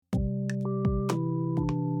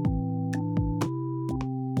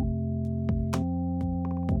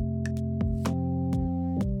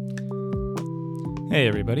Hey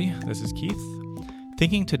everybody, this is Keith.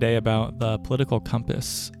 Thinking today about the political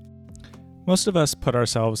compass. Most of us put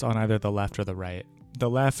ourselves on either the left or the right. The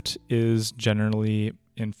left is generally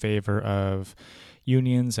in favor of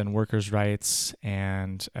unions and workers' rights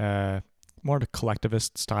and more to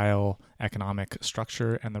collectivist style economic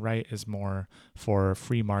structure, and the right is more for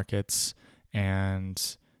free markets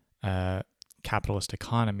and capitalist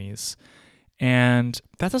economies. And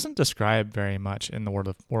that doesn't describe very much in the world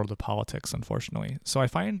of politics, unfortunately. So I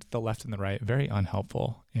find the left and the right very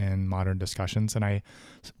unhelpful in modern discussions, and I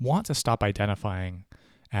want to stop identifying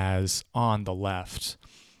as on the left.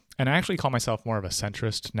 And I actually call myself more of a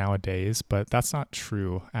centrist nowadays, but that's not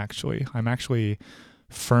true, actually. I'm actually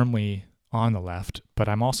firmly on the left, but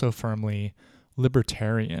I'm also firmly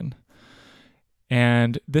libertarian.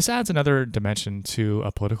 And this adds another dimension to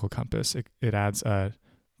a political compass. It adds a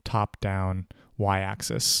top-down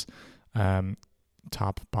y-axis,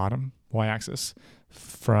 top-bottom y-axis,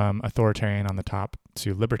 from authoritarian on the top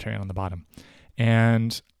to libertarian on the bottom.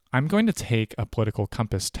 And I'm going to take a political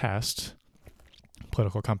compass test,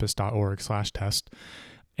 politicalcompass.org/test,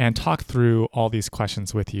 and talk through all these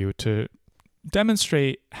questions with you to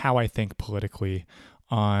demonstrate how I think politically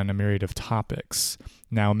on a myriad of topics.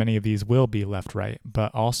 Now, many of these will be left-right,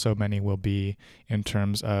 but also many will be in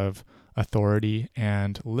terms of authority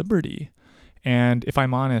and liberty. And if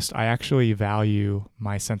I'm honest, I actually value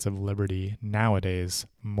my sense of liberty nowadays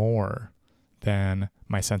more than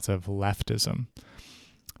my sense of leftism.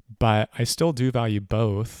 But I still do value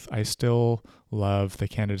both. I still love the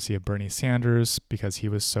candidacy of Bernie Sanders because he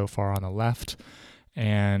was so far on the left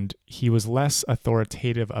and he was less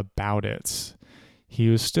authoritative about it. He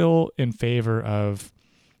was still in favor of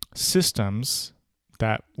systems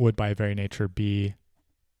that would by very nature be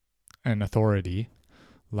an authority,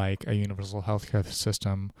 like a universal healthcare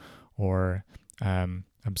system or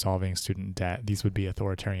absolving student debt. These would be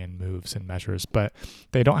authoritarian moves and measures, but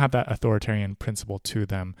they don't have that authoritarian principle to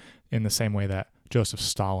them in the same way that Joseph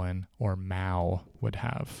Stalin or Mao would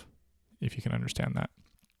have, if you can understand that.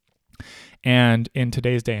 And in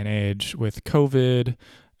today's day and age, with COVID,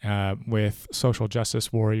 with social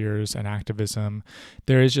justice warriors and activism,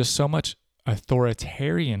 there is just so much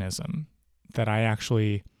authoritarianism that I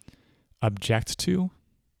actually object to,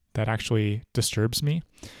 that actually disturbs me,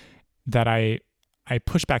 that I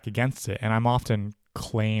push back against it. And I'm often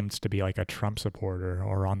claimed to be like a Trump supporter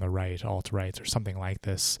or on the right, alt-right or something like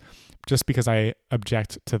this, just because I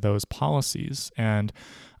object to those policies. And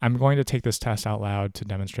I'm going to take this test out loud to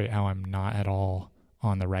demonstrate how I'm not at all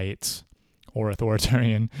on the right or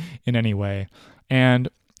authoritarian in any way. And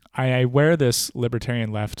I wear this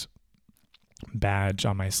libertarian left badge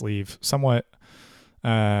on my sleeve somewhat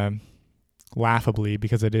laughably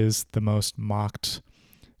because it is the most mocked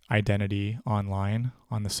identity online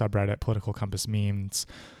on the subreddit Political Compass Memes.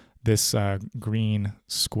 This green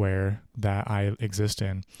square that I exist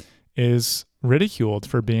in is ridiculed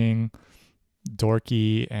for being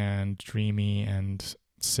dorky and dreamy and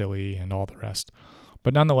silly and all the rest.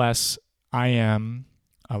 But nonetheless, I am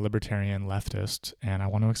a libertarian leftist, and I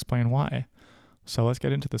want to explain why. So let's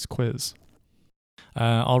get into this quiz.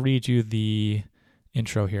 I'll read you the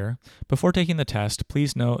intro here. Before taking the test,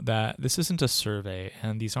 please note that this isn't a survey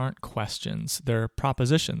and these aren't questions, they're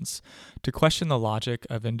propositions. To question the logic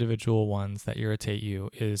of individual ones that irritate you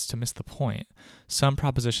is to miss the point. Some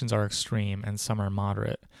propositions are extreme and some are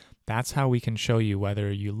moderate. That's how we can show you whether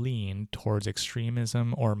you lean towards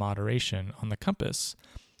extremism or moderation on the compass.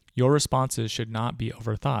 Your responses should not be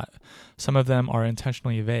overthought. Some of them are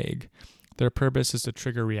intentionally vague. Their purpose is to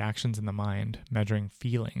trigger reactions in the mind, measuring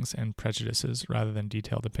feelings and prejudices rather than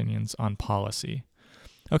detailed opinions on policy.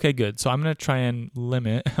 Okay, good. So I'm going to try and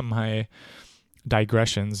limit my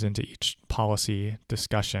digressions into each policy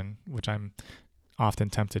discussion, which I'm often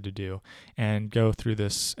tempted to do, and go through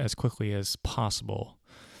this as quickly as possible,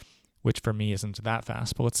 which for me isn't that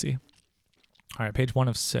fast, but let's see. All right, page 1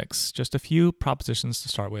 of 6. Just a few propositions to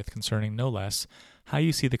start with concerning, no less, how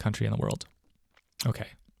you see the country and the world. Okay.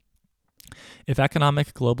 If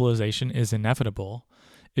economic globalization is inevitable,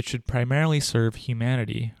 it should primarily serve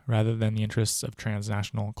humanity rather than the interests of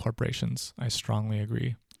transnational corporations. I strongly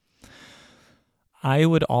agree. I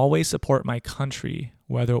would always support my country,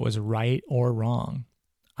 whether it was right or wrong.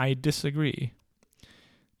 I disagree.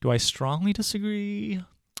 Do I strongly disagree?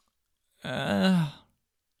 Yeah,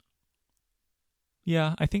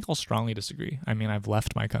 I think I'll strongly disagree. I mean, I've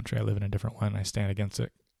left my country. I live in a different one. I stand against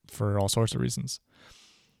it for all sorts of reasons.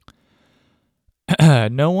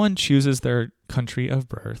 No one chooses their country of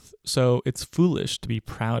birth, so it's foolish to be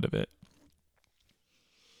proud of it.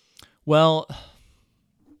 Well,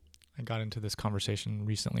 I got into this conversation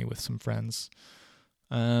recently with some friends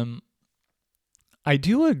I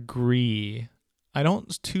do agree. I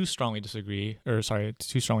don't too strongly disagree,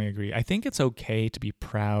 too strongly agree. I think it's okay to be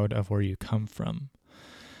proud of where you come from.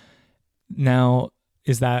 Now,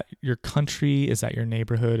 is that your country? Is that your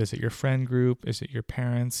neighborhood? Is it your friend group? Is it your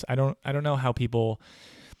parents? I don't know how people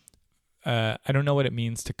I don't know what it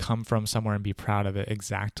means to come from somewhere and be proud of it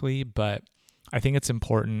exactly, but I think it's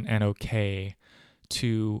important and okay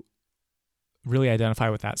to really identify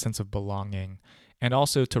with that sense of belonging, and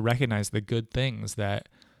also to recognize the good things that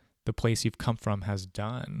the place you've come from has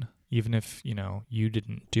done, even if, you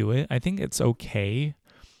didn't do it. I think it's okay,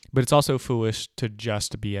 but it's also foolish to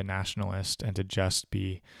just be a nationalist and to just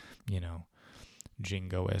be,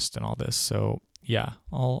 jingoist and all this. So yeah,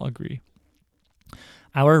 I'll agree.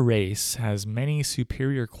 Our race has many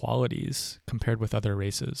superior qualities compared with other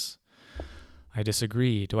races. I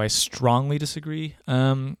disagree. Do I strongly disagree?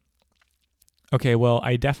 Okay, well,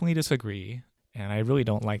 I definitely disagree, and I really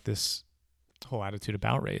don't like this whole attitude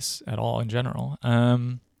about race at all in general.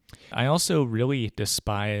 I also really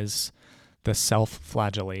despise the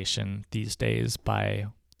self-flagellation these days by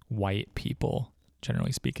white people,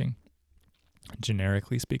 generally speaking.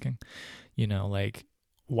 Like,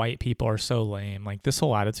 white people are so lame. Like, this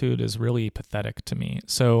whole attitude is really pathetic to me.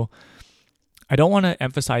 So I don't want to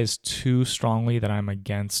emphasize too strongly that I'm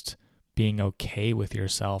against being okay with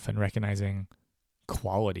yourself and recognizing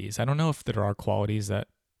qualities. I don't know if there are qualities that,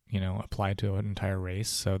 apply to an entire race.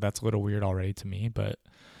 So that's a little weird already to me, but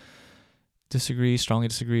strongly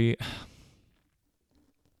disagree.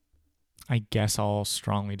 I guess I'll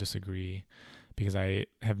strongly disagree because I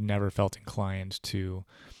have never felt inclined to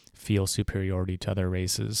feel superiority to other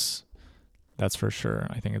races. That's for sure.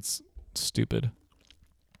 I think it's stupid.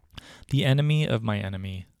 The enemy of my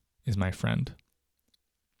enemy is my friend.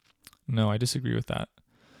 No, I disagree with that.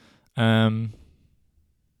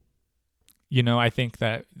 I think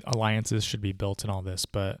that alliances should be built and all this,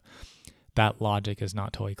 but that logic is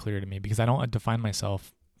not totally clear to me because I don't define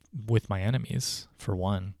myself with my enemies, for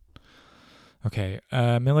one. Okay,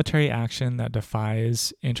 military action that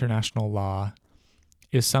defies international law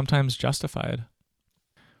is sometimes justified.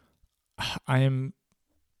 I am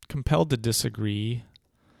compelled to disagree.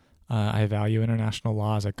 I value international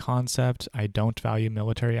law as a concept. I don't value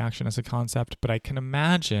military action as a concept, but I can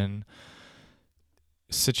imagine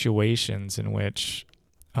situations in which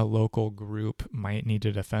a local group might need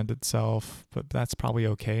to defend itself, but that's probably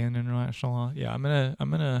okay in international law. Yeah, I'm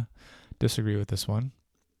gonna disagree with this one.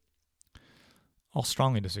 I'll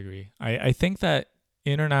strongly disagree. I think that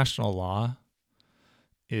international law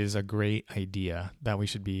is a great idea that we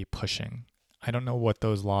should be pushing. I don't know what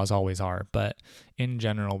those laws always are, but in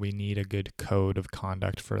general, we need a good code of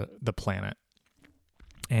conduct for the planet.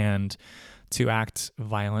 And to act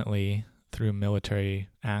violently through military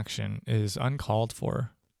action is uncalled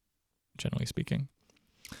for, generally speaking.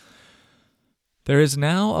 There is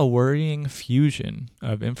now a worrying fusion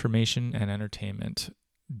of information and entertainment.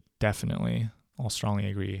 Definitely. I'll strongly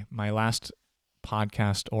agree. My last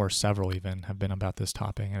podcast, or several even, have been about this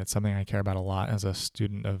topic, and it's something I care about a lot as a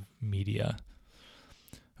student of media.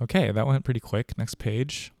 Okay, that went pretty quick. Next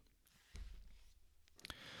page.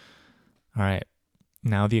 All right.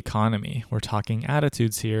 Now the economy. We're talking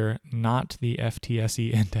attitudes here, not the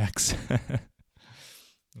FTSE index.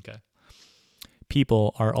 Okay.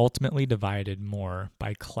 People are ultimately divided more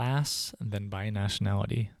by class than by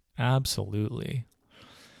nationality. Absolutely.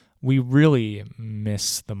 We really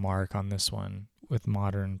miss the mark on this one with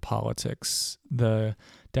modern politics. The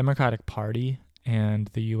Democratic Party and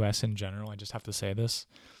the US in general, I just have to say this,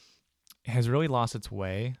 has really lost its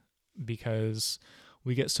way because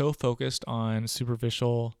we get so focused on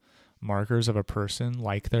superficial markers of a person,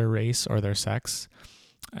 like their race or their sex,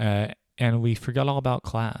 and we forget all about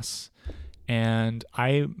class. And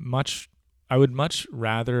I would much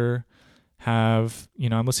rather have,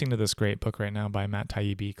 I'm listening to this great book right now by Matt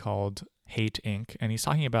Taibbi called Hate Inc., and he's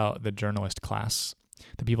talking about the journalist class,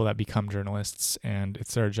 the people that become journalists, and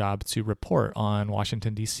it's their job to report on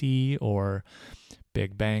Washington, D.C. or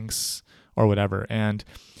big banks or whatever. And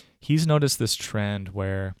he's noticed this trend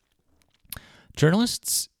where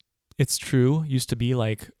journalists, it's true, used to be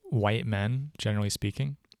like white men, generally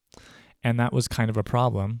speaking, and that was kind of a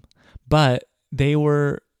problem, but they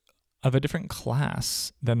were of a different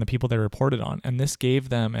class than the people they reported on, and this gave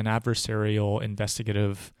them an adversarial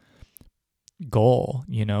investigative goal.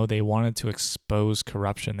 They wanted to expose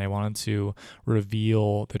corruption. They wanted to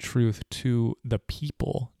reveal the truth to the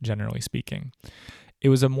people, generally speaking. It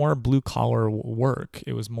was a more blue-collar work.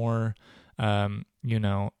 It was more, an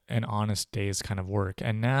honest day's kind of work.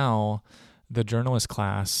 And now the journalist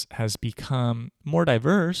class has become more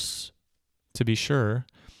diverse, to be sure,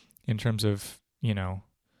 in terms of,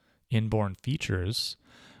 inborn features,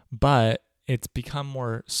 but it's become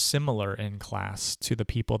more similar in class to the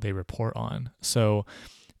people they report on. So,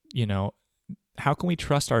 how can we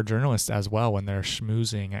trust our journalists as well when they're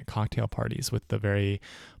schmoozing at cocktail parties with the very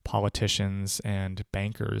politicians and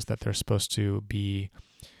bankers that they're supposed to be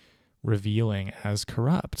revealing as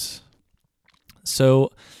corrupt? So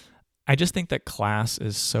I just think that class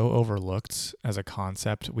is so overlooked as a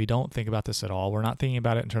concept. We don't think about this at all. We're not thinking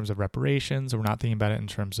about it in terms of reparations. We're not thinking about it in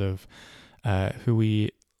terms of who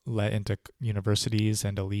we let into universities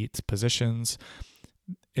and elite positions.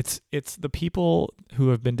 It's the people who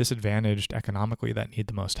have been disadvantaged economically that need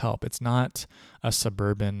the most help. It's not a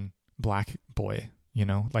suburban black boy,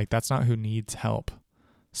 that's not who needs help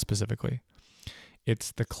specifically.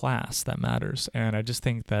 It's the class that matters. And I just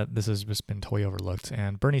think that this has just been totally overlooked.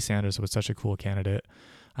 And Bernie Sanders was such a cool candidate.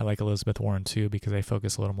 I like Elizabeth Warren too, because they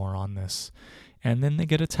focus a little more on this. And then they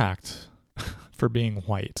get attacked for being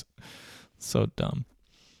white. So dumb.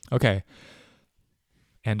 Okay.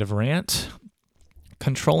 End of rant.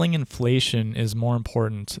 Controlling inflation is more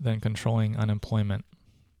important than controlling unemployment.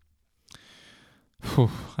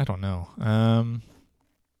 I don't know.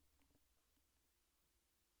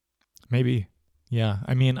 Maybe. Yeah.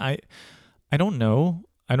 I mean, I don't know.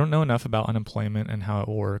 I don't know enough about unemployment and how it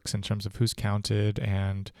works in terms of who's counted.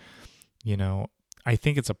 And, I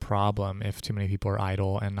think it's a problem if too many people are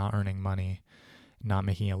idle and not earning money, not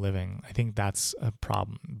making a living. I think that's a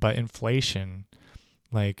problem. But inflation,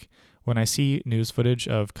 like when I see news footage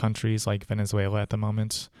of countries like Venezuela at the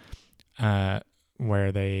moment,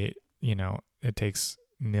 where they, it takes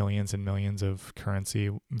millions and millions of currency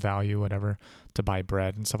value, whatever, to buy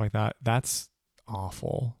bread and stuff like that, that's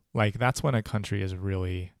awful. Like that's when a country is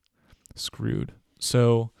really screwed.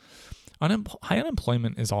 So high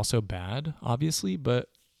unemployment is also bad, obviously, but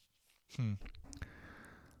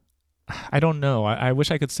I don't know. I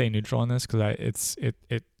wish I could stay neutral on this because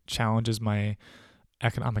it challenges my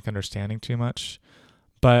economic understanding too much.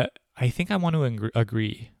 But I think I want to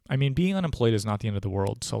agree. I mean, being unemployed is not the end of the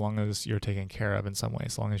world so long as you're taken care of in some way,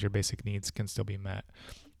 so long as your basic needs can still be met.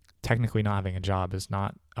 Technically, not having a job is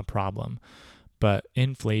not a problem. But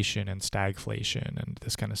inflation and stagflation and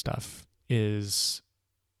this kind of stuff is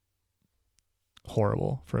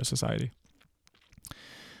horrible for a society.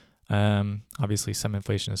 Obviously, some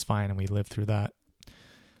inflation is fine, and we live through that.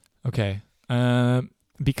 Okay.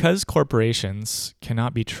 Because corporations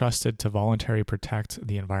cannot be trusted to voluntarily protect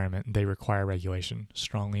the environment, they require regulation.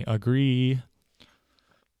 Strongly agree.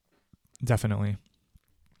 Definitely.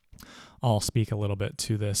 I'll speak a little bit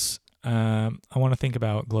to this. I want to think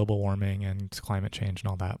about global warming and climate change and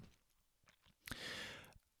all that.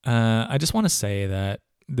 I just want to say that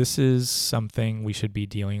this is something we should be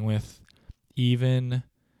dealing with, even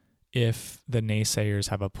if the naysayers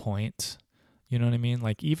have a point. You know what I mean?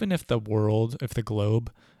 Like, even if the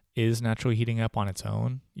globe is naturally heating up on its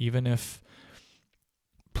own, even if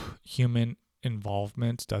human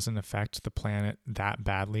involvement doesn't affect the planet that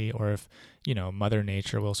badly, or if, Mother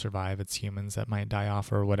Nature will survive, it's humans that might die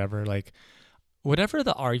off or whatever, like, whatever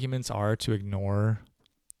the arguments are to ignore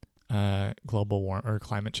global warming or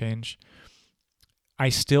climate change, I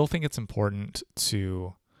still think it's important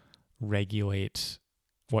to regulate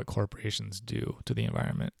what corporations do to the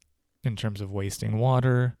environment in terms of wasting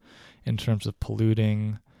water, in terms of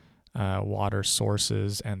polluting water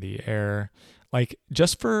sources and the air, like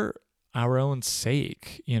just for our own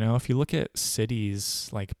sake. If you look at cities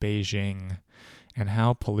like Beijing and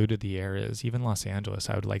how polluted the air is, even Los Angeles,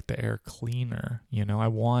 I would like the air cleaner. I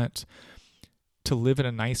want to live in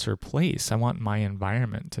a nicer place. I want my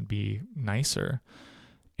environment to be nicer.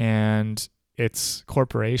 And it's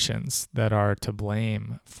corporations that are to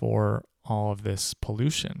blame for all of this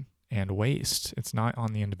pollution and waste. It's not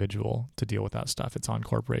on the individual to deal with that stuff. It's on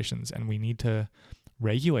corporations, and we need to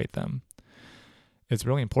regulate them. It's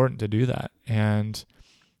really important to do that. And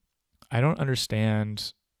I don't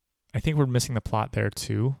understand. I think we're missing the plot there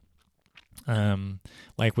too.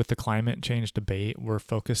 Like with the climate change debate, we're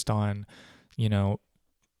focused on,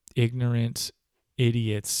 ignorant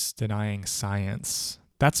idiots denying science.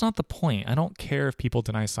 That's not the point. I don't care if people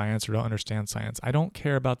deny science or don't understand science. I don't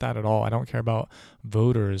care about that at all. I don't care about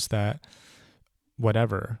voters that,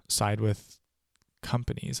 side with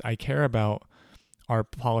companies. I care about our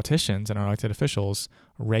politicians and our elected officials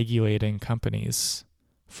regulating companies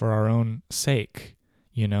for our own sake.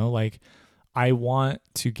 I want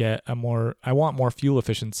more fuel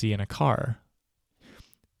efficiency in a car,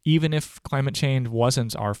 even if climate change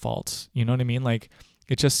wasn't our fault. You know what I mean? Like,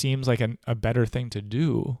 it just seems like a better thing to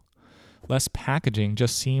do. Less packaging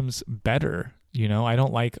just seems better I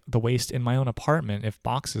don't like the waste in my own apartment if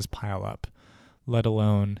boxes pile up, let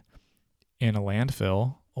alone in a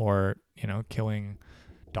landfill or, killing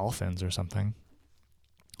dolphins or something.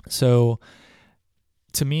 So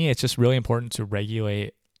to me, it's just really important to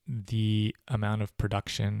regulate the amount of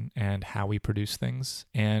production and how we produce things.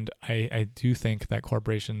 And I do think that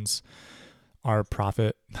corporations are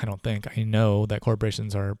I know that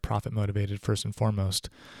corporations are profit motivated first and foremost.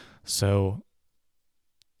 So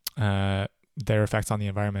their effects on the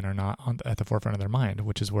environment are not at the forefront of their mind,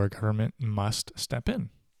 which is where government must step in.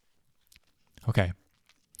 Okay.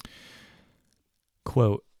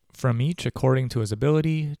 Quote, "From each according to his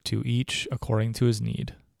ability, to each according to his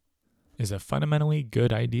need," is a fundamentally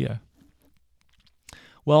good idea.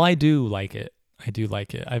 Well, I do like it.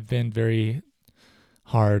 I've been very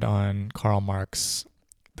hard on Karl Marx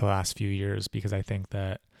the last few years because I think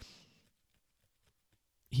that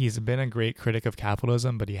he's been a great critic of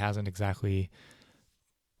capitalism, but he hasn't exactly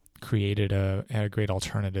created a great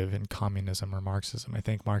alternative in communism or Marxism. I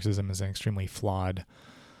think Marxism is an extremely flawed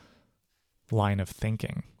line of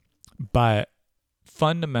thinking. But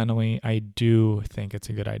fundamentally, I do think it's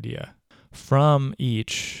a good idea. From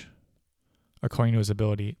each according to his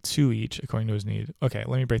ability, to each according to his need. Okay,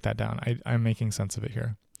 let me break that down. I'm making sense of it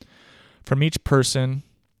here. From each person,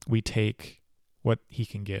 we take what he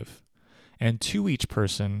can give. And to each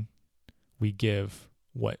person, we give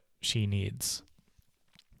what she needs.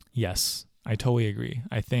 Yes, I totally agree.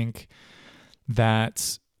 I think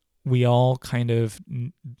that we all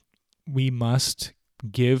we must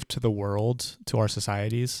give to the world, to our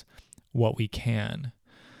societies, what we can.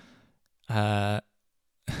 I've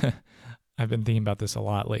been thinking about this a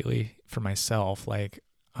lot lately for myself. Like,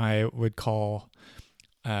 I would call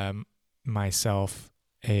myself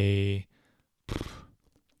a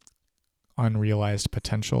unrealized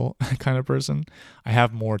potential kind of person. I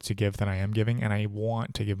have more to give than I am giving, and I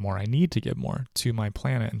want to give more. I need to give more to my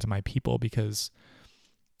planet and to my people because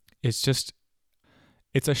it's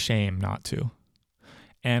a shame not to.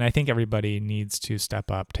 And I think everybody needs to step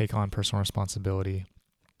up, take on personal responsibility,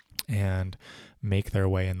 and make their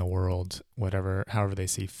way in the world, however they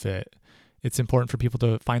see fit. It's important for people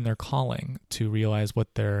to find their calling, to realize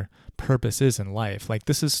what their purpose is in life. Like,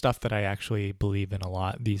 this is stuff that I actually believe in a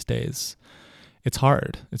lot these days. It's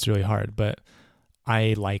hard. It's really hard, but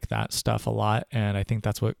I like that stuff a lot. And I think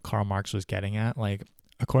that's what Karl Marx was getting at. Like,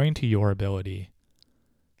 according to your ability,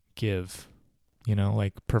 give,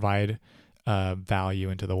 provide value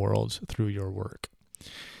into the world through your work.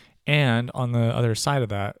 And on the other side of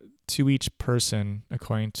that, to each person,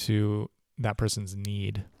 according to that person's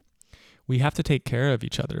need, we have to take care of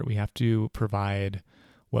each other. We have to provide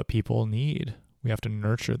what people need. We have to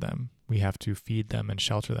nurture them. We have to feed them and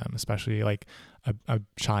shelter them, especially like a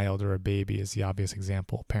child or a baby is the obvious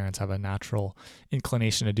example. Parents have a natural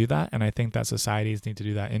inclination to do that. And I think that societies need to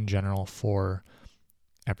do that in general for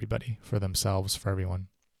everybody, for themselves, for everyone.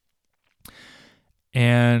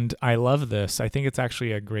 And I love this. I think it's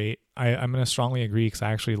actually I'm going to strongly agree because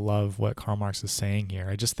I actually love what Karl Marx is saying here.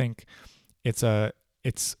 I just think it's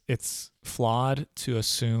flawed to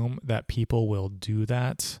assume that people will do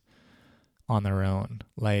that on their own.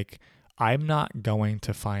 Like, I'm not going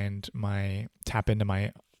to tap into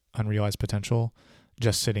my unrealized potential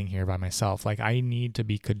just sitting here by myself. Like, I need to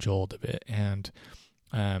be cajoled a bit, and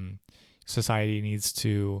society needs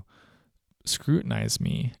to scrutinize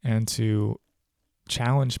me and to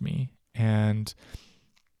challenge me. And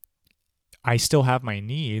I still have my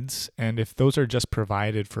needs, and if those are just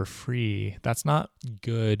provided for free, that's not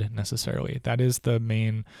good necessarily. That is the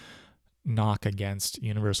main knock against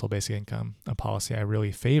universal basic income, a policy I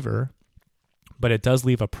really favor, but it does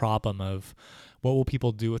leave a problem of what will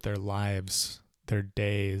people do with their lives, their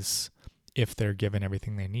days, if they're given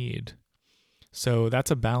everything they need. So that's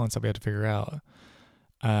a balance that we have to figure out.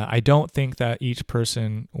 I don't think that each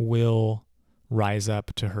person will rise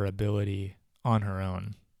up to her ability on her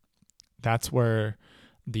own. That's where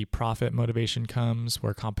the profit motivation comes,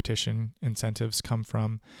 where competition incentives come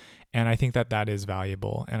from. And I think that is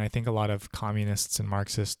valuable. And I think a lot of communists and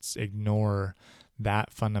Marxists ignore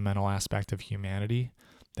that fundamental aspect of humanity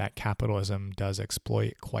that capitalism does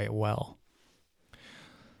exploit quite well.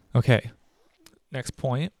 Okay, next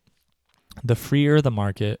point. The freer the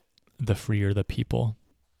market, the freer the people.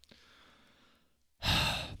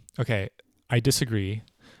 Okay, I disagree.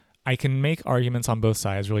 I can make arguments on both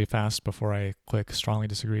sides really fast before I click strongly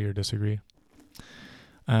disagree or disagree.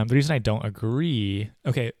 The reason I don't agree,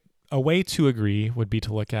 a way to agree would be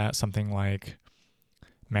to look at something like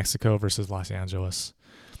Mexico versus Los Angeles.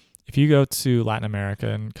 If you go to Latin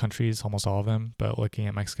American countries, almost all of them, but looking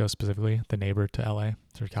at Mexico specifically, the neighbor to LA,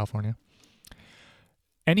 or California,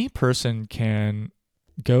 any person can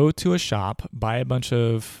go to a shop, buy a bunch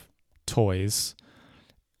of toys,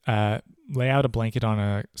 lay out a blanket on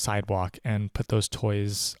a sidewalk, and put those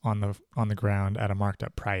toys on the ground at a marked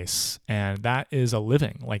up price. And that is a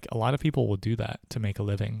living. Like, a lot of people will do that to make a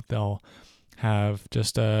living. They'll have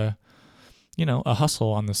just a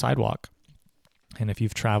hustle on the sidewalk. And if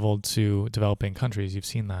you've traveled to developing countries, you've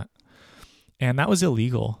seen that. And that was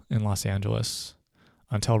illegal in Los Angeles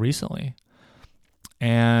until recently.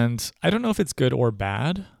 And I don't know if it's good or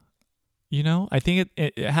bad. I think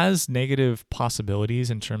it has negative possibilities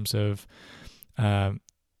in terms of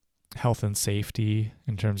health and safety,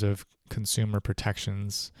 in terms of consumer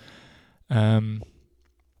protections.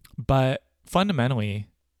 But fundamentally,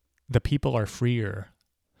 the people are freer.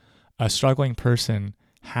 A struggling person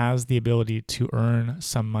has the ability to earn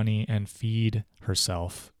some money and feed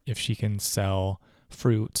herself if she can sell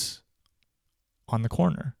fruit on the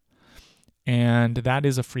corner. And that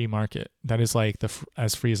is a free market. That is like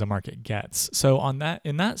as free as a market gets. So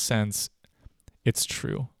in that sense, it's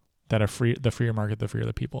true that the freer market, the freer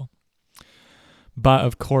the people. But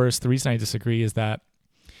of course, the reason I disagree is that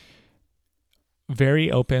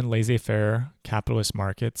very open, laissez-faire capitalist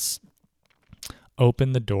markets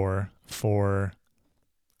open the door for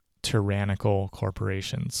tyrannical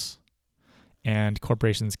corporations. And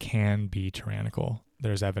corporations can be tyrannical.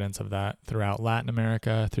 There's evidence of that throughout Latin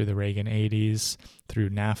America, through the Reagan 80s, through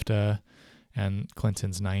NAFTA and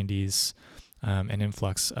Clinton's 90s, an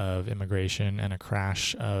influx of immigration and a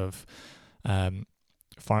crash of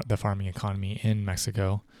the farming economy in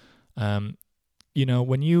Mexico. When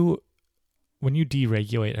you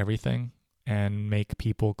deregulate everything and make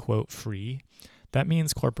people, quote, free, that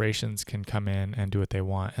means corporations can come in and do what they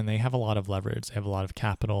want. And they have a lot of leverage. They have a lot of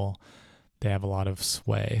capital. They have a lot of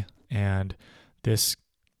sway. And this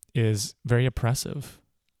is very oppressive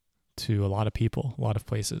to a lot of people, a lot of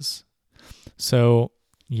places. So,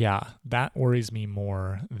 yeah, that worries me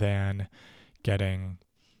more than getting,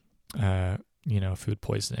 food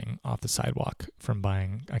poisoning off the sidewalk from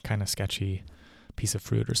buying a kind of sketchy piece of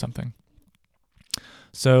fruit or something.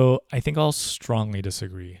 So I think I'll strongly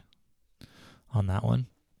disagree on that one.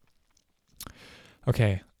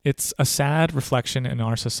 Okay, it's a sad reflection in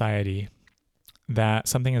our society that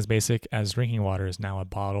something as basic as drinking water is now a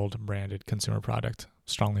bottled, branded consumer product.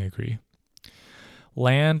 Strongly agree.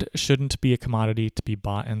 Land shouldn't be a commodity to be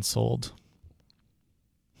bought and sold.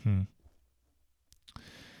 I'm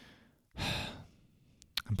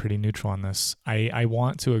pretty neutral on this. I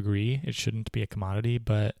want to agree it shouldn't be a commodity,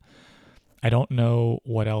 but I don't know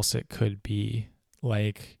what else it could be.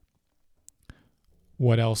 Like,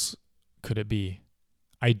 what else could it be?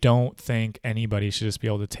 I don't think anybody should just be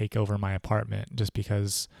able to take over my apartment just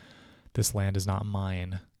because this land is not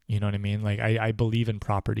mine. You know what I mean? Like, I believe in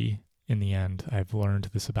property in the end. I've learned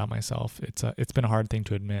this about myself. It's been a hard thing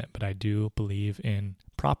to admit, but I do believe in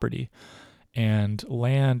property. And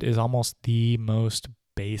land is almost the most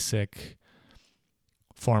basic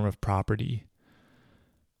form of property.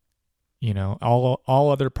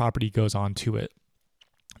 All other property goes on to it.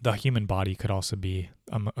 The human body could also be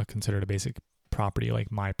considered a basic property,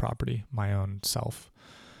 like my property, my own self.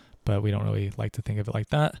 But we don't really like to think of it like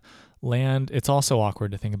that. Land, it's also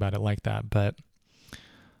awkward to think about it like that. But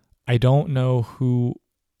I don't know who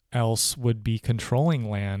else would be controlling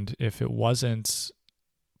land if it wasn't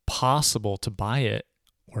possible to buy it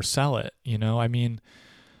or sell it.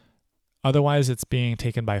 Otherwise it's being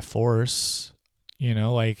taken by force.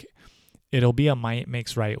 It'll be a might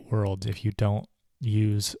makes right world if you don't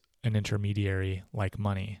use an intermediary like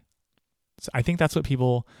money. So I think that's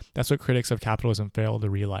what critics of capitalism fail to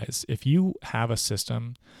realize. If you have a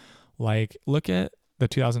system, like, look at the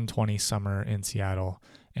 2020 summer in Seattle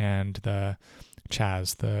and the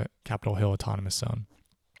CHAZ, the Capitol Hill Autonomous Zone,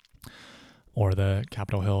 or the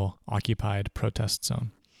Capitol Hill Occupied Protest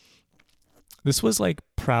Zone. This was like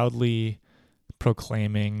proudly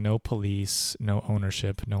proclaiming no police, no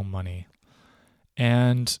ownership, no money.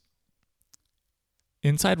 And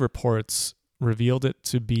inside reports revealed it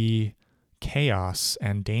to be chaos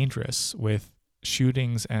and dangerous, with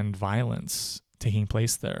shootings and violence taking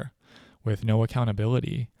place there, with no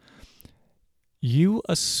accountability. You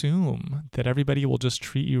assume that everybody will just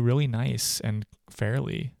treat you really nice and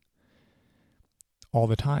fairly all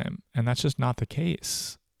the time. And that's just not the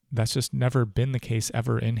case. That's just never been the case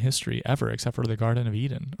ever in history, ever, except for the Garden of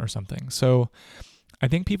Eden or something. So I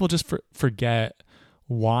think people just forget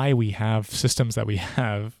why we have systems that we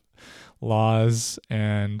have, laws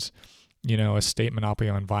and, a state monopoly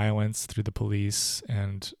on violence through the police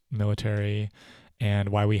and military, and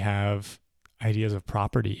why we have ideas of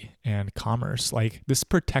property and commerce. Like, this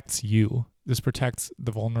protects you. This protects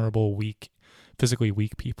the vulnerable, weak, physically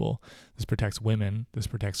weak people. This protects women. This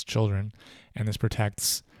protects children. And this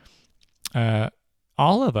protects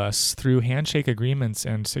all of us through handshake agreements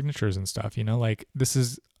and signatures and stuff. Like this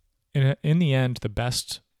is, in the end, the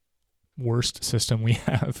best, worst system we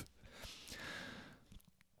have.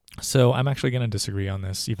 So I'm actually going to disagree on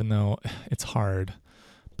this, even though it's hard.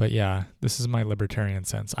 But yeah, this is my libertarian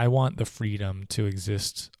sense. I want the freedom to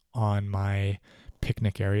exist on my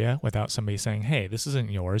picnic area without somebody saying, hey, this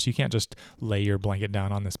isn't yours. You can't just lay your blanket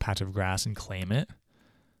down on this patch of grass and claim it.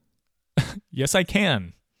 Yes, I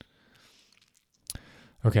can.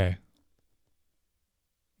 Okay.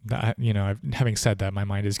 Having said that, my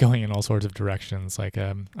mind is going in all sorts of directions. Like,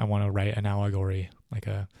 I want to write an allegory, like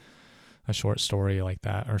a short story like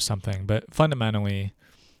that or something. But fundamentally,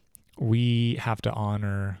 we have to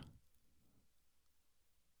honor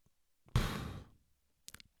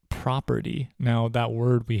property. Now, that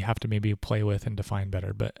word we have to maybe play with and define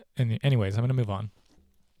better. But anyways, I'm going to move on.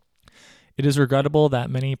 It is regrettable that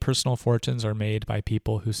many personal fortunes are made by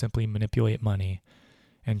people who simply manipulate money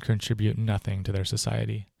and contribute nothing to their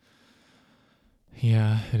society.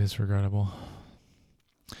 Yeah, it is regrettable.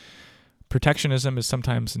 Protectionism is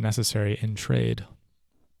sometimes necessary in trade.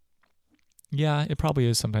 Yeah, it probably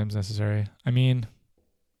is sometimes necessary. I mean,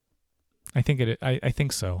 I think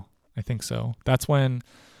so. I think so. That's when,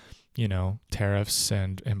 tariffs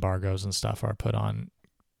and embargoes and stuff are put on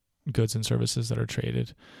goods and services that are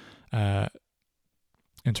traded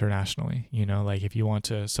internationally. Like if you want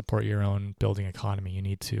to support your own building economy, you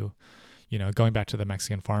need to, going back to the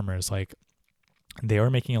Mexican farmers, like they were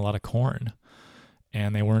making a lot of corn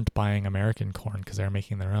and they weren't buying American corn because they were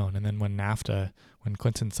making their own. And then when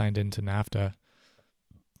Clinton signed into NAFTA,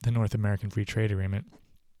 the North American Free Trade Agreement,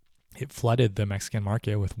 it flooded the Mexican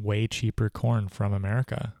market with way cheaper corn from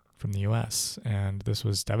America, from the US. And this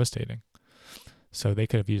was devastating. So they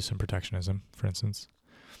could have used some protectionism, for instance.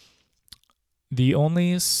 The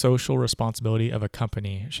only social responsibility of a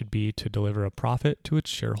company should be to deliver a profit to its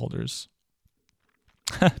shareholders.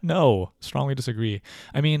 No, strongly disagree.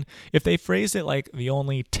 I mean, if they phrased it like the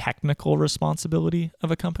only technical responsibility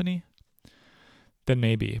of a company, then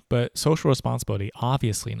maybe. But social responsibility,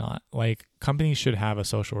 obviously not. Like, companies should have a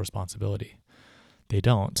social responsibility. They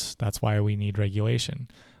don't. That's why we need regulation.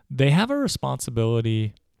 They have a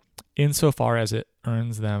responsibility insofar as it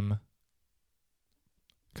earns them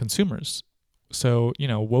consumers. So,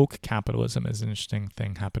 woke capitalism is an interesting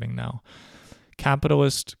thing happening now.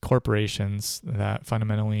 Capitalist corporations that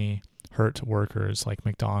fundamentally hurt workers, like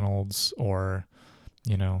McDonald's or,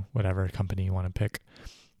 whatever company you want to pick,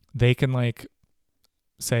 they can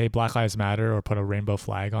say Black Lives Matter or put a rainbow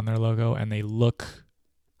flag on their logo and they look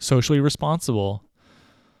socially responsible,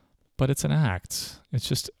 but it's an act. It's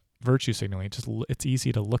just virtue signaling. It's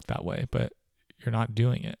easy to look that way, but you're not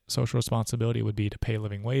doing it. Social responsibility would be to pay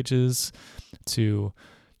living wages, to,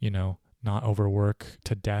 not overwork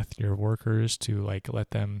to death your workers, to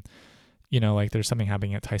let them, there's something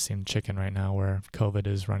happening at Tyson Chicken right now where COVID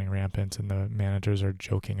is running rampant and the managers are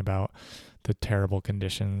joking about the terrible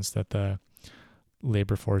conditions that the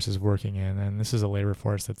labor force is working in. And this is a labor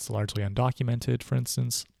force that's largely undocumented, for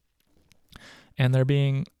instance, and they're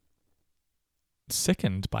being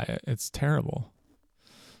sickened by it. It's terrible.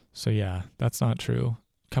 So yeah, that's not true.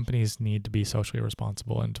 Companies need to be socially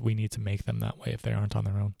responsible and we need to make them that way if they aren't on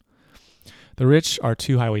their own. The rich are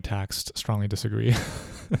too highly taxed. Strongly disagree.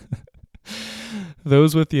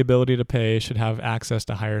 Those with the ability to pay should have access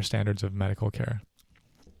to higher standards of medical care.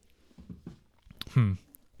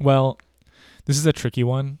 Well, this is a tricky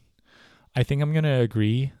one. I think I'm going to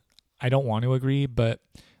agree. I don't want to agree, but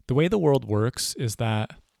the way the world works is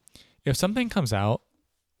that if something comes out,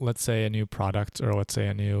 let's say a new product or let's say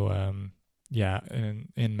a new,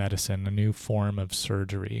 in medicine, a new form of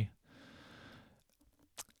surgery,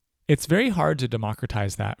 it's very hard to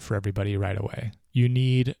democratize that for everybody right away. You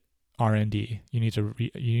need R&D. You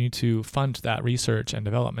need to fund that research and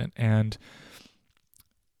development, and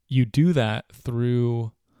you do that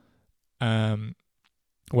through, a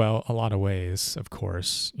lot of ways, of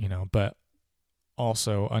course, but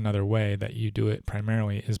also another way that you do it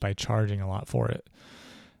primarily is by charging a lot for it.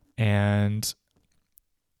 And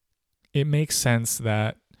it makes sense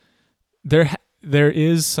that there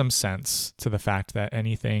is some sense to the fact that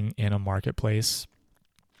anything in a marketplace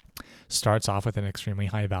starts off with an extremely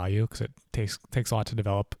high value because it takes a lot to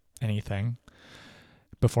develop anything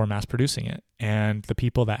before mass producing it. And the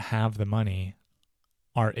people that have the money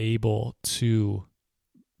are able to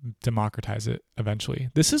democratize it eventually.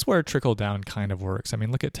 This is where trickle down kind of works. I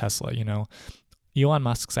mean, look at Tesla. Elon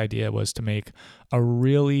Musk's idea was to make a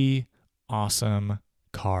really awesome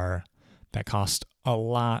car that cost a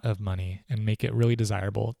lot of money and make it really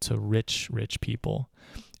desirable to rich people,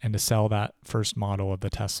 and to sell that first model of the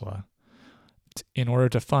Tesla in order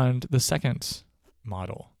to fund the second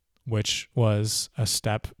model, which was a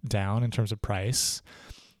step down in terms of price,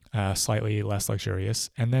 slightly less luxurious.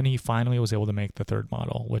 And then he finally was able to make the third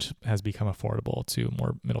model, which has become affordable to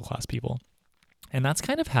more middle-class people. And that's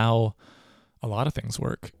kind of how a lot of things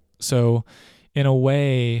work. So in a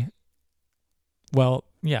way, well,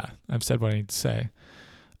 yeah, I've said what I need to say.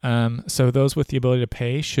 So those with the ability to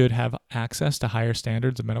pay should have access to higher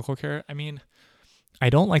standards of medical care. I mean, I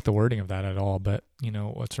don't like the wording of that at all, but,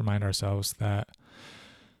 let's remind ourselves that,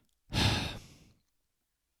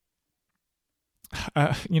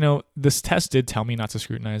 this test did tell me not to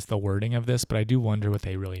scrutinize the wording of this, but I do wonder what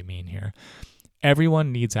they really mean here.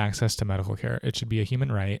 Everyone needs access to medical care. It should be a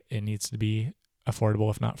human right. It needs to be affordable,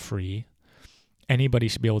 if not free. Anybody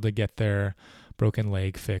should be able to get their broken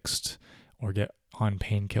leg fixed or get on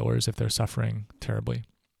painkillers if they're suffering terribly.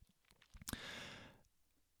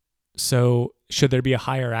 So should there be a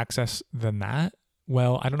higher access than that?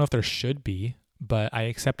 Well, I don't know if there should be, but I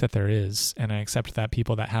accept that there is, and I accept that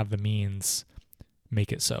people that have the means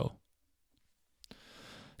make it so.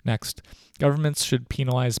 Next, governments should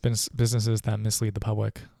penalize businesses that mislead the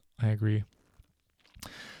public. I agree.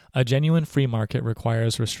 A genuine free market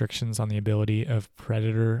requires restrictions on the ability of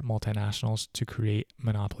predator multinationals to create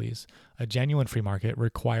monopolies. A genuine free market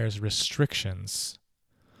requires restrictions.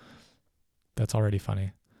 That's already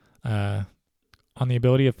funny. On the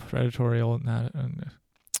ability of predatorial...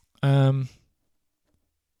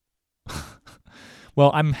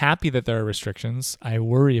 Well, I'm happy that there are restrictions. I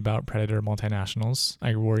worry about predator multinationals.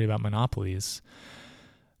 I worry about monopolies.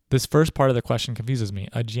 This first part of the question confuses me.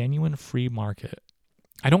 A genuine free market.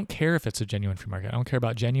 I don't care if it's a genuine free market. I don't care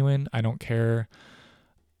about genuine. I don't care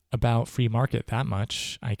about free market that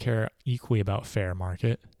much. I care equally about fair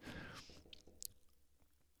market.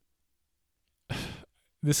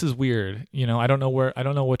 This is weird. I don't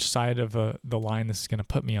know which side of the line this is going to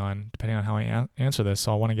put me on, depending on how I answer this.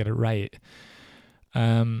 So I want to get it right.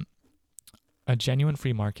 A genuine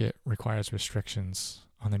free market requires restrictions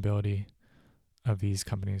on the ability of these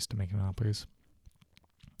companies to make monopolies.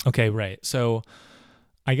 Okay, right. So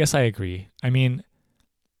I guess I agree. I mean,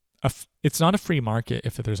 it's not a free market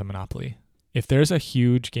if there's a monopoly. If there's a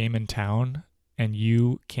huge game in town and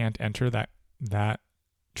you can't enter that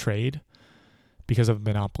trade because of a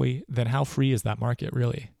monopoly, then how free is that market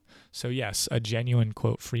really? So yes, a genuine,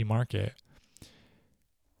 quote, free market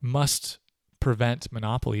must prevent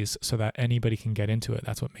monopolies so that anybody can get into it.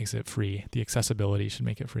 That's what makes it free. The accessibility should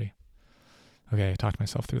make it free. Okay, I talked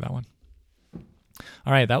myself through that one.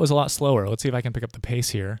 All right, that was a lot slower. Let's see if I can pick up the pace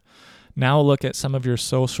here. Now look at some of your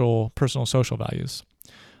personal social values.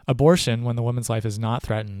 Abortion, when the woman's life is not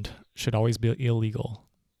threatened, should always be illegal.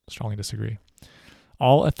 Strongly disagree.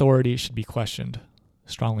 All authority should be questioned.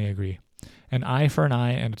 Strongly agree. An eye for an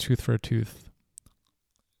eye and a tooth for a tooth.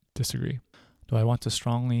 Disagree. Do I want to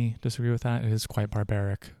strongly disagree with that? It is quite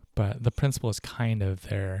barbaric, but the principle is kind of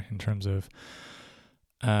there in terms of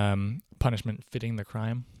punishment fitting the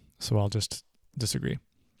crime. So I'll just disagree.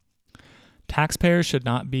 Taxpayers should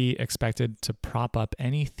not be expected to prop up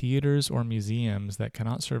any theaters or museums that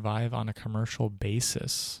cannot survive on a commercial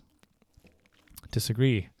basis.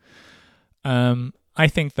 Disagree. I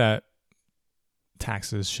think that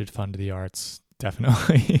taxes should fund the arts,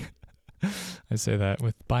 definitely. I say that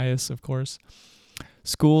with bias, of course.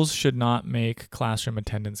 Schools should not make classroom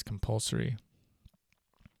attendance compulsory.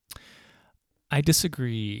 I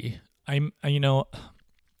disagree.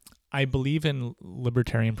 I believe in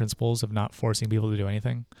libertarian principles of not forcing people to do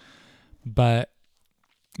anything. But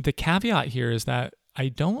the caveat here is that I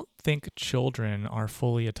don't think children are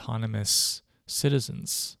fully autonomous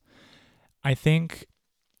citizens. I think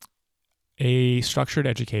a structured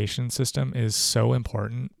education system is so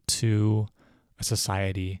important to a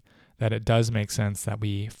society that it does make sense that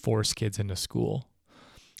we force kids into school.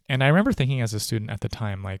 And I remember thinking as a student at the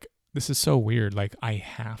time, like, this is so weird. Like, I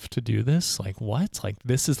have to do this? Like, what? Like,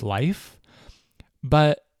 this is life?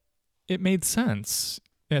 But it made sense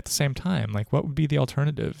at the same time. Like, what would be the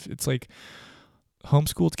alternative? It's like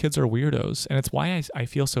homeschooled kids are weirdos. And it's why I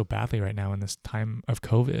feel so badly right now in this time of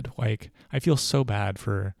COVID. Like, I feel so bad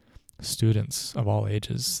for students of all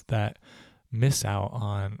ages that miss out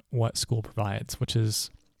on what school provides, which is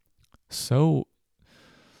so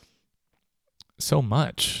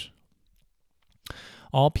much.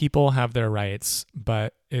 All people have their rights,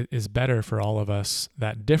 but it is better for all of us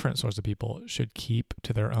that different sorts of people should keep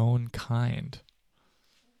to their own kind.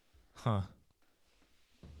 It's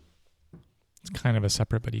kind of a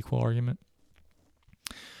separate but equal argument.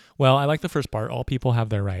 Well, I like the first part. All people have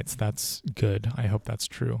their rights. That's good. I hope that's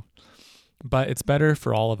true. But it's better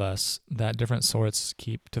for all of us that different sorts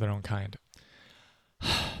keep to their own kind.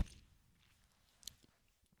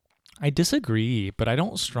 I disagree, but I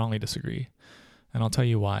don't strongly disagree. And I'll tell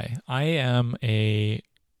you why. I am a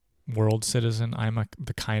world citizen. I'm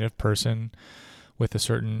the kind of person with a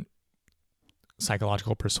certain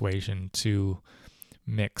psychological persuasion to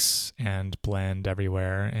mix and blend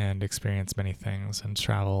everywhere and experience many things and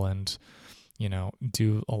travel and,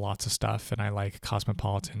 do lots of stuff. And I like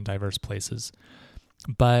cosmopolitan, diverse places.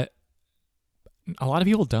 But a lot of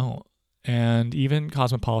people don't. And even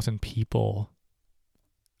cosmopolitan people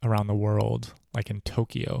around the world, like in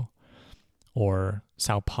Tokyo or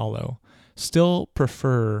Sao Paulo, still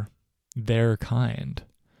prefer their kind,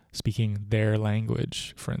 speaking their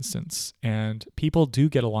language, for instance. And people do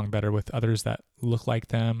get along better with others that look like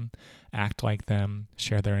them, act like them,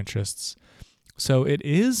 share their interests. So it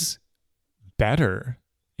is better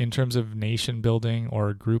in terms of nation building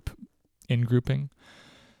or grouping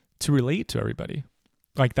to relate to everybody.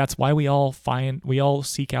 Like that's why we all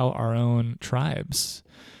seek out our own tribes.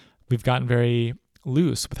 We've gotten very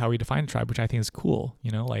loose with how we define a tribe, which I think is cool,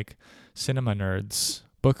 like cinema nerds,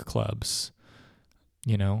 book clubs,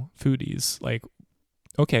 foodies. Like,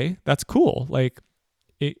 okay, that's cool. Like,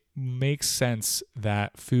 it makes sense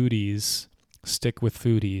that foodies stick with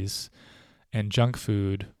foodies and junk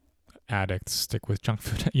food addicts stick with junk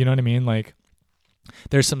food. You know what I mean? Like,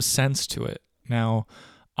 there's some sense to it. Now,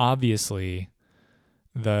 obviously,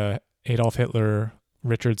 the Adolf Hitler,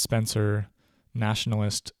 Richard Spencer,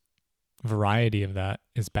 nationalist variety of that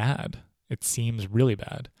is bad. It seems really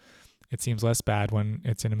bad. It seems less bad when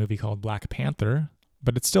it's in a movie called Black Panther,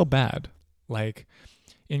 but it's still bad. Like,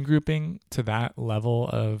 in grouping to that level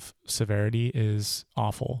of severity is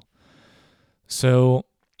awful. So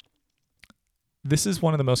this is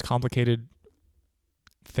one of the most complicated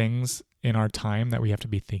things in our time that we have to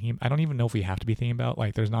be thinking. I don't even know if we have to be thinking about.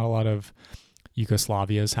 Like, there's not a lot of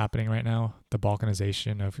Yugoslavias happening right now. The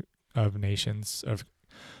balkanization of nations, of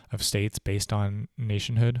states based on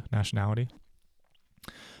nationality.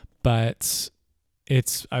 But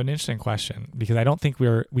it's an interesting question because I don't think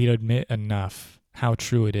we admit enough how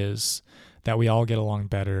true it is that we all get along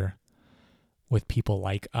better with people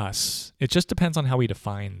like us. It just depends on how we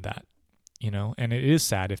define that, and it is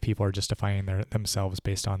sad if people are just defining themselves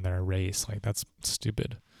based on their race. Like, that's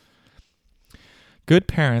stupid. Good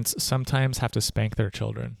parents sometimes have to spank their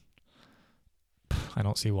children. I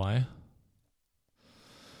don't see why.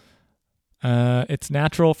 It's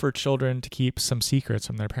natural for children to keep some secrets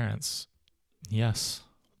from their parents. Yes.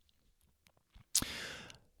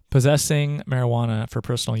 Possessing marijuana for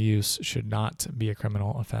personal use should not be a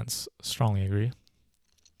criminal offense. Strongly agree.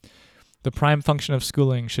 The prime function of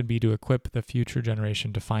schooling should be to equip the future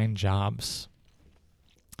generation to find jobs.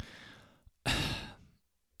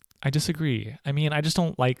 I disagree. I mean, I just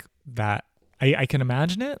don't like that. I can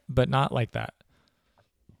imagine it, but not like that.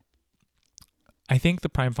 I think the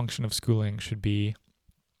prime function of schooling should be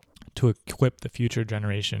to equip the future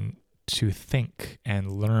generation to think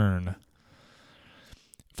and learn.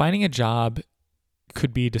 Finding a job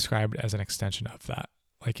could be described as an extension of that.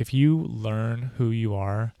 Like, if you learn who you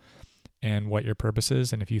are and what your purpose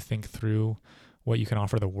is, and if you think through what you can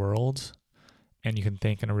offer the world, and you can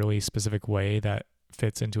think in a really specific way that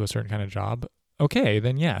fits into a certain kind of job, okay,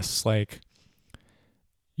 then yes, like,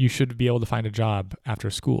 you should be able to find a job after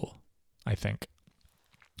school, I think.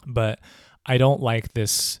 But I don't like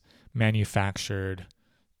this manufactured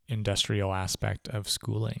industrial aspect of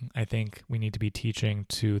schooling. I think we need to be teaching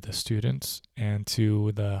to the students and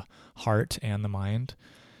to the heart and the mind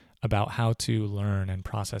about how to learn and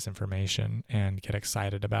process information and get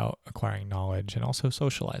excited about acquiring knowledge and also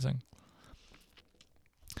socializing.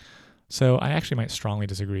 So I actually might strongly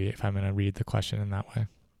disagree if I'm going to read the question in that way.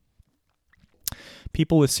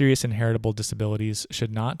 People with serious inheritable disabilities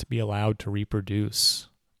should not be allowed to reproduce.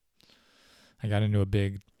 I got into a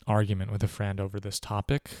big argument with a friend over this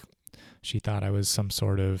topic. She thought I was some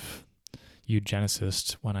sort of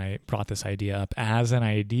eugenicist when I brought this idea up as an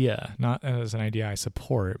idea, not as an idea I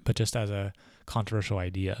support, but just as a controversial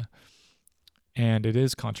idea. And it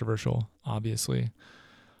is controversial, obviously.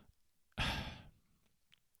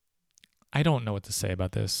 I don't know what to say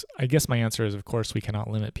about this. I guess my answer is, of course, we cannot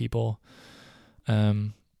limit people.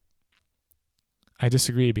 I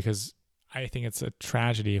disagree because I think it's a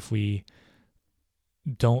tragedy if we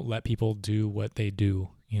don't let people do what they do,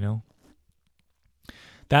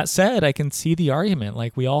 That said, I can see the argument.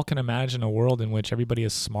 Like, we all can imagine a world in which everybody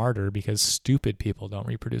is smarter because stupid people don't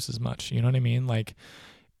reproduce as much. You know what I mean? Like,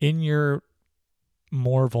 in your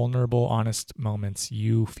more vulnerable, honest moments,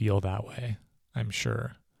 you feel that way, I'm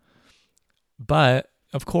sure. But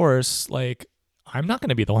of course, like, I'm not going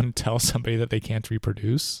to be the one to tell somebody that they can't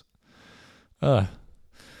reproduce. Ugh.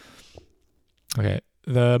 Okay.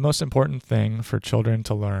 The most important thing for children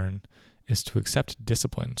to learn is to accept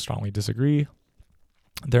discipline. Strongly disagree.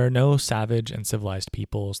 There are no savage and civilized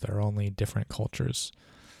peoples. There are only different cultures.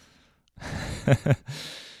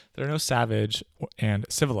 There are no savage and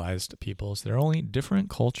civilized peoples. There are only different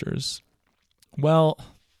cultures. Well,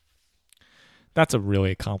 that's a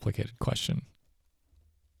really complicated question.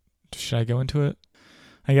 Should I go into it?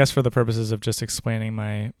 I guess for the purposes of just explaining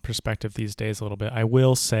my perspective these days a little bit, I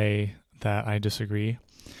will say that I disagree.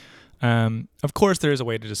 Of course, there is a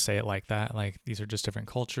way to just say it like that. Like, these are just different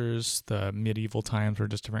cultures. The medieval times were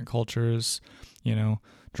just different cultures. You know,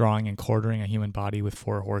 drawing and quartering a human body with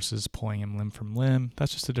 4 horses, pulling him limb from limb.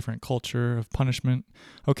 That's just a different culture of punishment.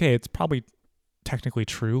 Okay, it's probably technically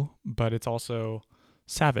true, but it's also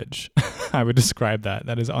savage. I would describe that.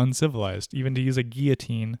 That is uncivilized. Even to use a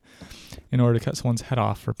guillotine in order to cut someone's head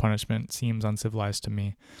off for punishment seems uncivilized to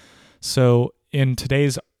me. So in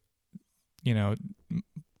today's,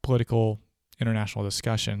 political international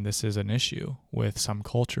discussion, this is an issue with some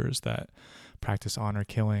cultures that practice honor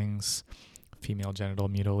killings, female genital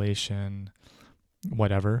mutilation,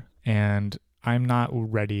 whatever. And I'm not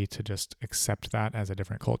ready to just accept that as a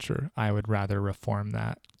different culture. I would rather reform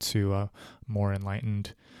that to a more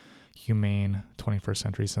enlightened, humane 21st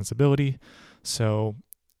century sensibility. So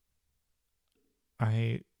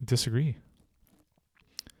I disagree.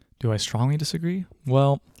 Do I strongly disagree?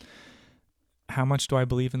 Well, how much do I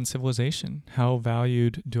believe in civilization? How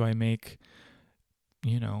valued do I make,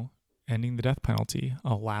 ending the death penalty,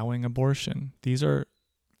 allowing abortion? These are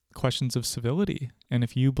questions of civility. And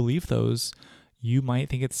if you believe those, you might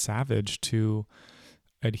think it's savage to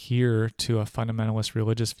adhere to a fundamentalist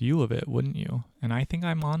religious view of it, wouldn't you? And I think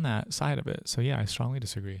I'm on that side of it. So yeah, I strongly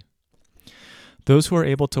disagree. Those who are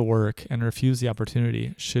able to work and refuse the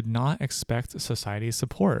opportunity should not expect society's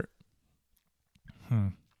support.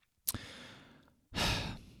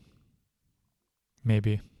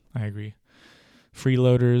 Maybe. I agree.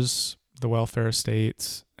 Freeloaders, the welfare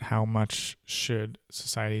state, how much should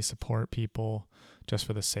society support people just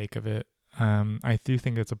for the sake of it? I do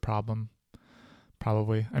think it's a problem.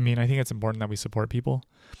 Probably. I mean, I think it's important that we support people.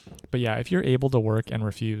 But yeah, if you're able to work and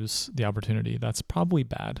refuse the opportunity, that's probably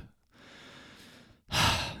bad.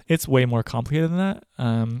 It's way more complicated than that.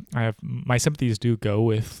 My sympathies do go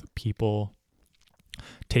with people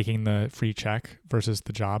taking the free check versus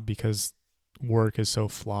the job because work is so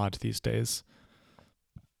flawed these days.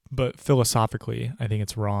 But philosophically, I think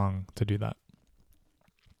it's wrong to do that.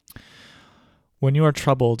 When you are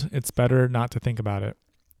troubled, it's better not to think about it,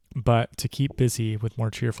 but to keep busy with more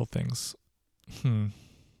cheerful things. I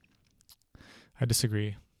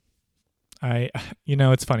disagree.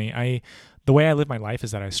 It's funny. The way I live my life is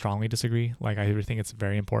that I strongly disagree. Like, I think it's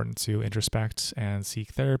very important to introspect and seek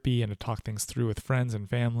therapy and to talk things through with friends and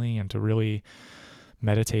family and to really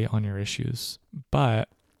meditate on your issues. But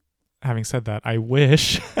having said that, I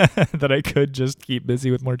wish that I could just keep busy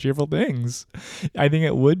with more cheerful things. I think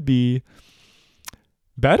it would be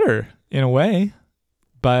better in a way,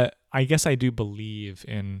 but I guess I do believe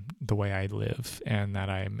in the way I live and that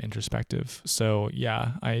I'm introspective. So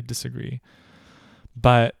yeah, I disagree.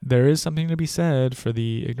 But there is something to be said for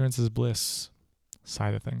the ignorance is bliss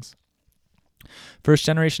side of things. First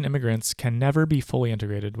generation immigrants can never be fully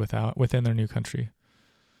integrated within their new country.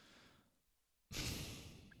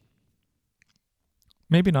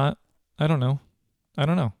 Maybe not. I don't know. I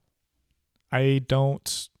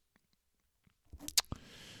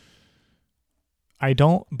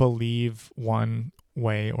don't believe one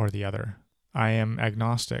way or the other. I am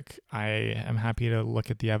agnostic. I am happy to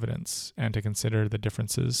look at the evidence and to consider the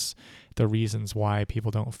differences, the reasons why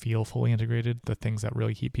people don't feel fully integrated, the things that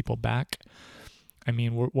really keep people back. I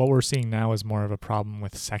mean, what we're seeing now is more of a problem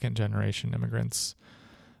with second generation immigrants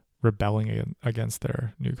rebelling against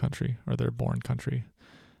their new country or their born country.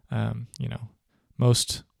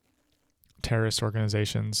 Most terrorist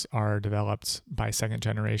organizations are developed by second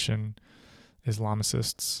generation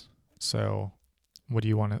Islamicists. So what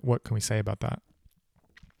can we say about that?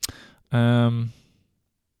 I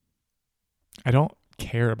don't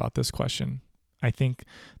care about this question. I think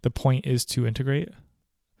the point is to integrate.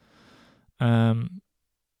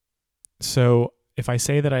 So if I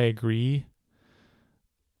say that I agree,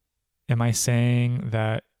 am I saying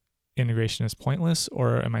that integration is pointless,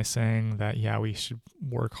 or am I saying that, yeah, we should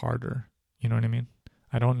work harder? You know what I mean?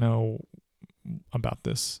 I don't know about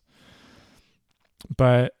this.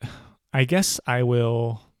 But I guess I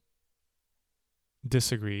will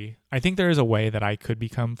disagree. I think there is a way that I could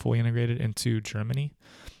become fully integrated into Germany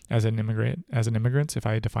as an immigrant, if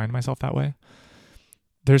I defined myself that way.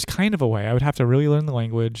 There's kind of a way. I would have to really learn the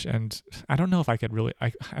language, and I don't know if I could really,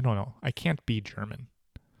 I don't know. I can't be German.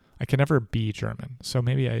 I can never be German. So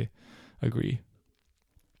maybe I agree.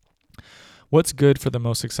 What's good for the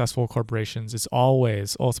most successful corporations is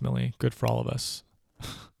always, ultimately, good for all of us.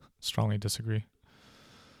 Strongly disagree.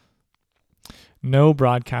 No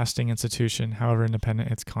broadcasting institution, however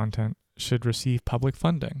independent its content, should receive public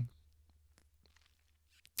funding.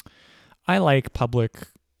 I like public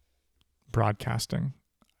broadcasting.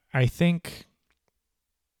 I think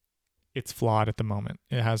it's flawed at the moment.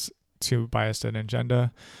 It has too biased an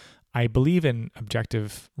agenda. I believe in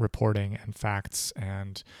objective reporting and facts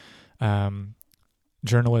and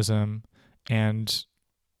journalism and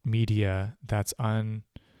media that's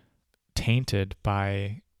untainted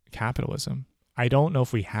by capitalism. I don't know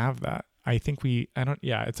if we have that.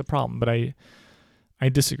 It's a problem, but I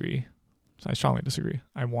disagree. I strongly disagree.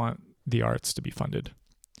 I want the arts to be funded.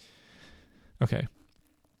 Okay.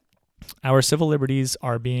 Our civil liberties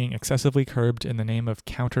are being excessively curbed in the name of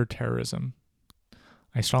counterterrorism.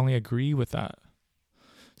 I strongly agree with that,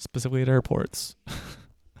 specifically at airports.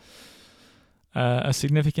 A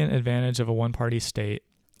significant advantage of a one-party state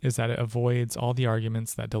is that it avoids all the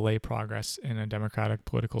arguments that delay progress in a democratic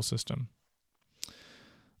political system.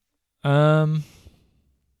 How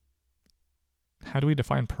do we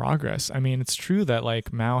define progress? I mean, it's true that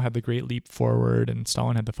like Mao had the Great Leap Forward and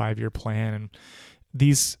Stalin had the 5-year plan, and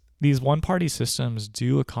these one-party systems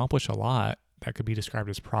do accomplish a lot that could be described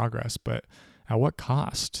as progress, but at what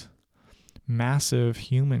cost? Massive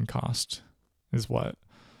human cost is what.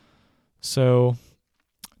 So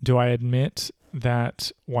do I admit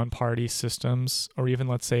that one-party systems, or even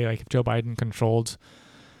let's say like if Joe Biden controlled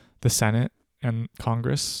the Senate and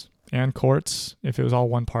Congress and courts, if it was all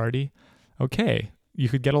one party, okay, you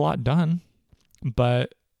could get a lot done,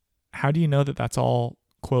 but how do you know that that's all,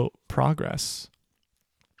 quote, progress?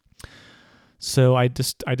 So I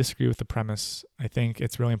disagree with the premise. I think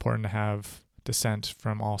it's really important to have dissent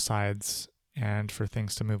from all sides and for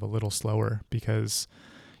things to move a little slower, because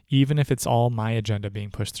even if it's all my agenda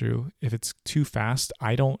being pushed through, if it's too fast,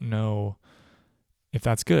 I don't know if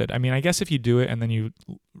that's good. I mean, I guess if you do it and then you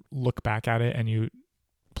look back at it and you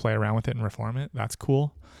play around with it and reform it, that's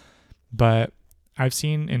cool. But I've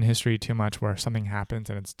seen in history too much where something happens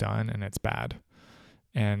and it's done and it's bad,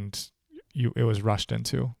 and it was rushed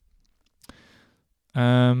into. So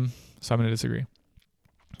I'm going to disagree.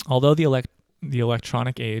 Although the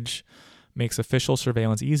electronic age makes official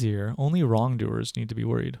surveillance easier, only wrongdoers need to be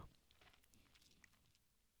worried.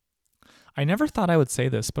 I never thought I would say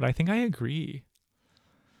this, but I think I agree.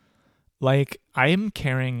 Like, I am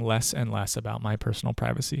caring less and less about my personal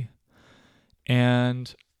privacy.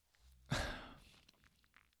 And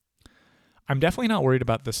I'm definitely not worried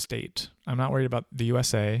about the state. I'm not worried about the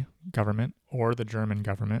USA government or the German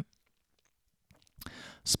government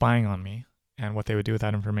spying on me and what they would do with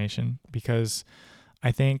that information, because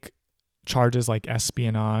I think charges like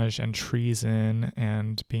espionage and treason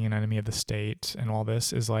and being an enemy of the state and all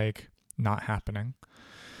this is like not happening.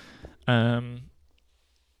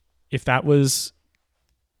 If that was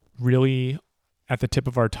really at the tip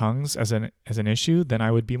of our tongues as an issue, then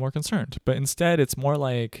I would be more concerned. But instead, it's more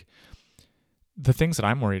like the things that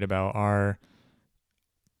I'm worried about are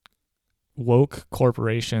woke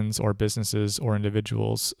corporations or businesses or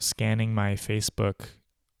individuals scanning my Facebook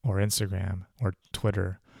or Instagram or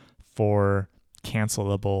Twitter for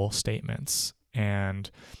cancelable statements and,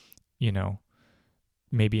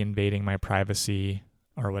 maybe invading my privacy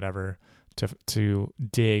or whatever to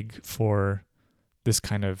dig for this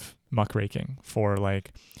kind of muckraking for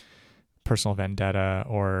like personal vendetta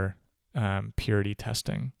or purity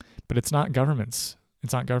testing. But it's not governments.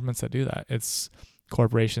 It's not governments that do that. It's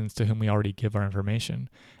corporations to whom we already give our information.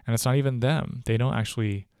 And it's not even them. They don't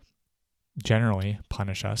actually generally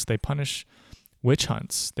punish us. They punish witch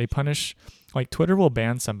hunts. They punish, like Twitter will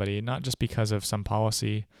ban somebody, not just because of some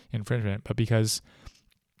policy infringement, but because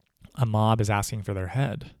a mob is asking for their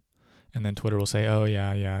head. And then Twitter will say, oh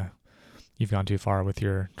yeah, you've gone too far with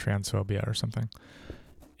your transphobia or something.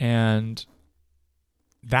 And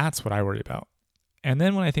that's what I worry about. And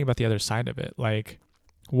then when I think about the other side of it, like,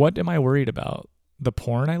 what am I worried about? The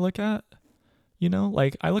porn I look at?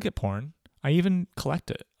 Like I look at porn. I even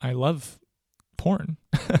collect it. I love porn.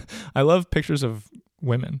 I love pictures of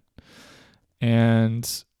women.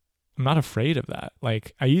 And I'm not afraid of that.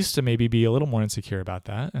 Like I used to maybe be a little more insecure about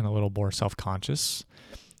that and a little more self-conscious.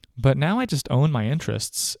 But now I just own my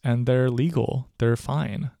interests and they're legal. They're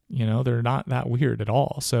fine. They're not that weird at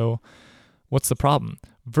all. So What's the problem?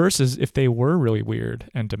 Versus if they were really weird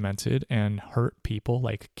and demented and hurt people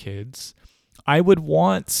like kids, I would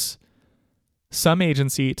want some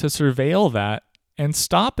agency to surveil that and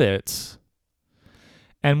stop it.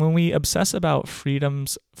 And when we obsess about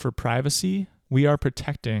freedoms for privacy, we are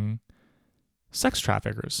protecting sex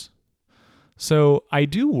traffickers. So I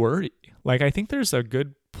do worry. Like, I think there's a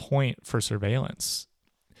good point for surveillance.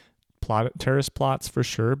 Terrorist plots for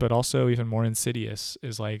sure, but also even more insidious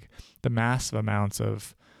is like the massive amounts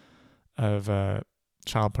of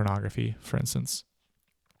child pornography, for instance.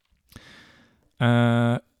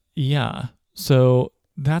 Yeah. So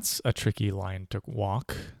that's a tricky line to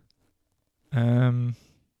walk. I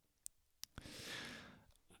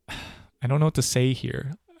don't know what to say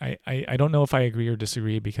here. I don't know if I agree or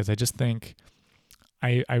disagree, because I just think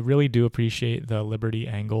I really do appreciate the liberty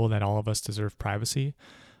angle that all of us deserve privacy,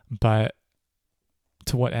 but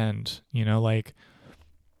to what end? You know, like,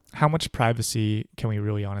 how much privacy can we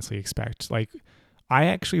really honestly expect? Like, I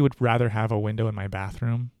actually would rather have a window in my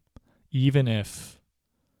bathroom, even if,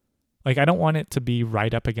 like, I don't want it to be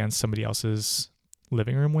right up against somebody else's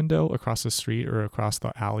living room window across the street or across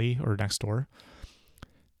the alley or next door,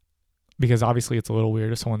 because obviously it's a little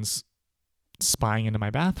weird if someone's spying into my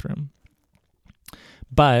bathroom.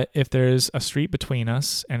 But if there's a street between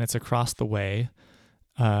us and it's across the way,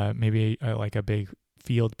 maybe like a big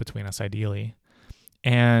field between us, ideally,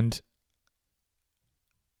 and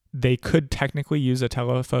they could technically use a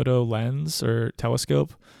telephoto lens or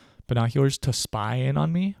telescope, binoculars, to spy in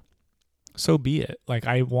on me, so be it. Like,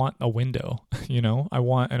 I want a window, you know, I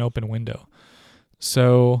want an open window.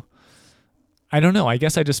 So I don't know. I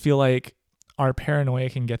guess I just feel like our paranoia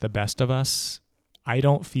can get the best of us. I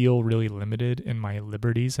don't feel really limited in my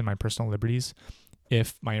liberties and my personal liberties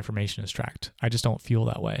if my information is tracked. I just don't feel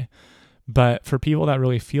that way. But for people that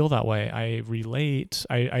really feel that way, I relate.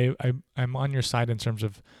 I'm on your side in terms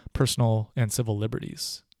of personal and civil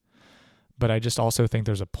liberties. But I just also think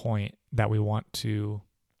there's a point that we want to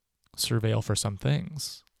surveil for some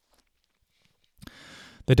things.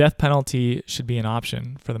 The death penalty should be an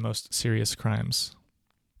option for the most serious crimes.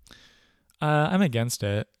 I'm against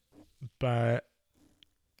it, but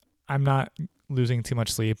I'm not losing too much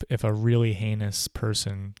sleep if a really heinous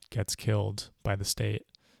person gets killed by the state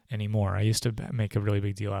anymore. I used to make a really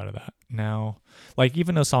big deal out of that. Now, like,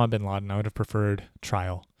 even Osama bin Laden, I would have preferred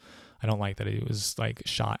trial. I don't like that he was like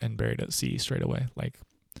shot and buried at sea straight away. Like,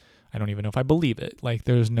 I don't even know if I believe it. Like,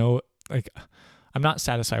 there's no, like, I'm not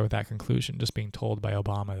satisfied with that conclusion, just being told by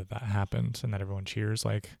Obama that that happened and that everyone cheers.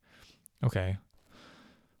 Like, okay.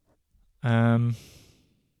 I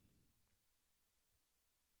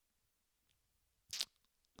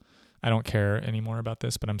don't care anymore about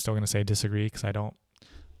this, but I'm still going to say disagree because I don't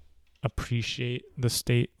appreciate the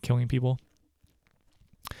state killing people.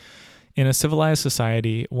 In a civilized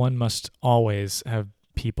society, one must always have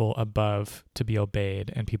people above to be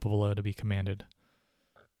obeyed and people below to be commanded.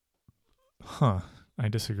 I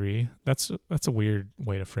disagree. That's a weird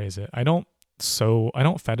way to phrase it. I don't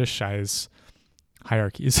fetishize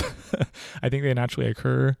hierarchies. I think they naturally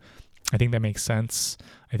occur. I think that makes sense.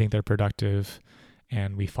 I think they're productive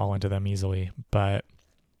and we fall into them easily, but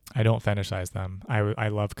I don't fetishize them. I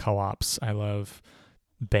love co-ops. I love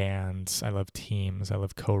bands. I love teams. I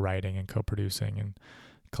love co-writing and co-producing and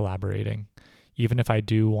collaborating. Even if I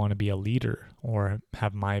do want to be a leader or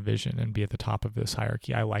have my vision and be at the top of this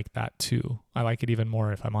hierarchy, I like that too. I like it even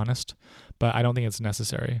more, if I'm honest, but I don't think it's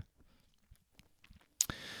necessary.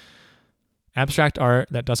 Abstract art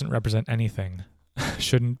that doesn't represent anything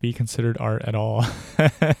shouldn't be considered art at all.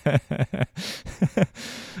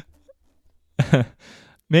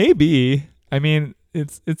 Maybe. I mean,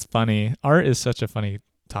 it's funny. Art is such a funny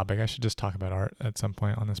topic. I should just talk about art at some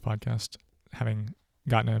point on this podcast, having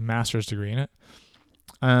gotten a master's degree in it.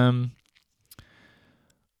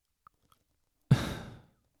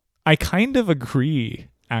 I kind of agree,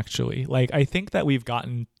 actually. Like, I think that we've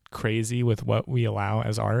gotten crazy with what we allow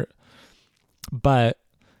as art, but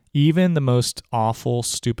even the most awful,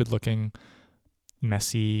 stupid-looking,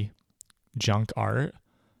 messy junk art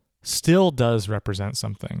still does represent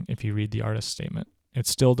something. If you read the artist's statement, it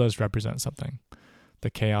still does represent something. The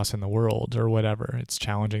chaos in the world or whatever. It's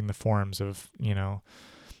challenging the forms of, in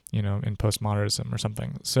postmodernism or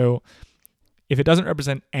something. So if it doesn't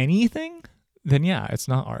represent anything, then yeah, it's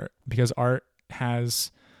not art, because art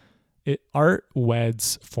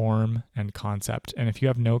weds form and concept. And if you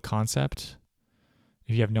have no concept,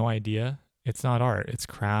 if you have no idea, it's not art. It's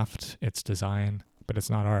craft, it's design, but it's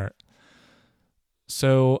not art.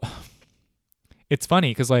 So it's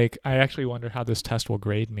funny because, like, I actually wonder how this test will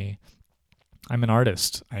grade me. I'm an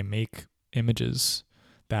artist. I make images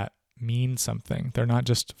that mean something. They're not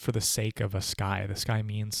just for the sake of a sky. The sky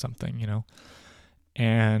means something, you know?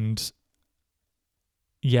 And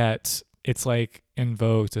yet it's like in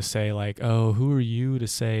vogue to say like, oh, who are you to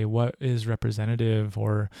say what is representative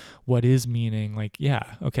or what is meaning? Like, yeah,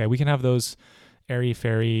 okay, we can have those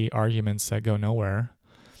airy-fairy arguments that go nowhere.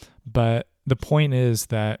 But the point is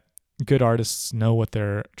that good artists know what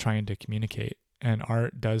they're trying to communicate, and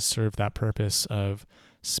art does serve that purpose of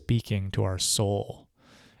speaking to our soul.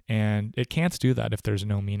 And it can't do that if there's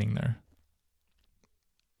no meaning there.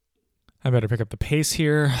 I better pick up the pace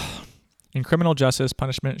here. In criminal justice,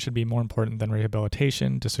 punishment should be more important than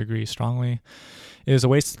rehabilitation. Disagree strongly. It is a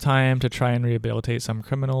waste of time to try and rehabilitate some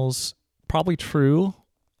criminals. Probably true.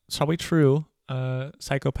 It's probably true.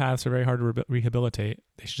 Psychopaths are very hard to rehabilitate.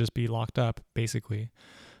 They should just be locked up, basically,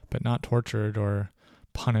 but not tortured or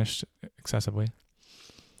punished excessively.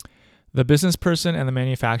 The business person and the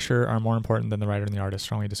manufacturer are more important than the writer and the artist.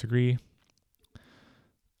 Strongly disagree.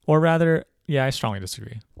 Or rather, yeah, I strongly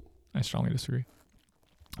disagree.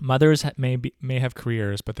 Mothers may have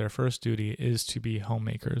careers, but their first duty is to be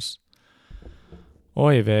homemakers.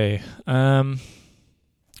 Oy vey. I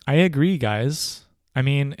agree, guys. I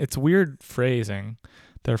mean, it's weird phrasing,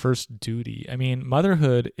 their first duty. I mean,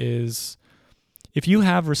 motherhood is, if you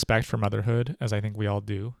have respect for motherhood, as I think we all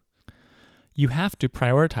do, you have to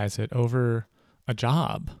prioritize it over a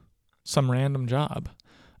job, some random job.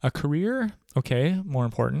 A career, okay, more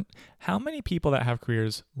important. How many people that have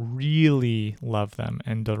careers really love them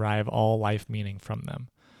and derive all life meaning from them?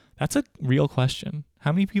 That's a real question.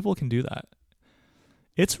 How many people can do that?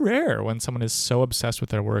 It's rare when someone is so obsessed with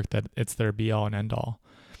their work that it's their be-all and end-all.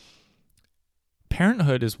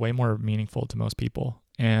 Parenthood is way more meaningful to most people,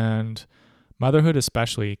 and motherhood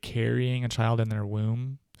especially, carrying a child in their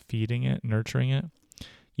womb, feeding it, nurturing it.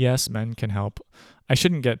 Yes, men can help. I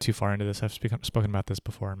shouldn't get too far into this. I've spoken about this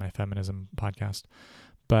before in my feminism podcast,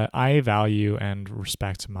 but I value and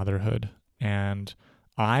respect motherhood, and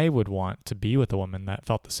I would want to be with a woman that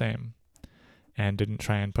felt the same and didn't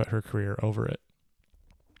try and put her career over it.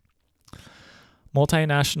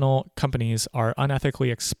 Multinational companies are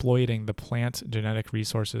unethically exploiting the plant genetic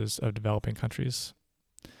resources of developing countries.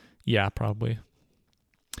 Yeah, probably.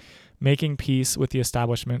 Making peace with the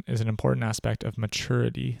establishment is an important aspect of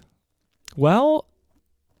maturity. Well,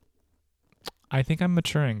 I think I'm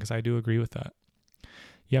maturing because I do agree with that.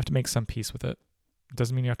 You have to make some peace with it. It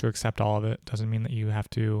doesn't mean you have to accept all of it. It doesn't mean that you have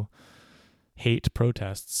to hate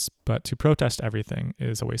protests, but to protest everything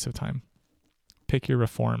is a waste of time. Pick your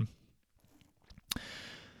reform.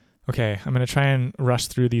 Okay, I'm going to try and rush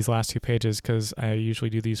through these last 2 pages because I usually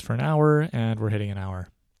do these for an hour and we're hitting an hour.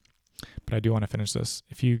 But I do want to finish this.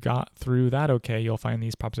 If you got through that okay, you'll find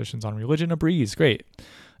these propositions on religion a breeze. Great.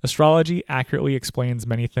 Astrology accurately explains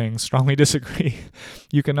many things. Strongly disagree.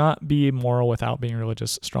 You cannot be moral without being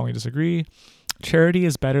religious. Strongly disagree. Charity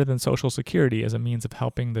is better than social security as a means of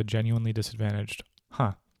helping the genuinely disadvantaged.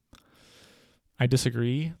 I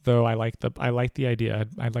disagree, though I like the idea.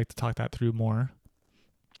 I'd like to talk that through more.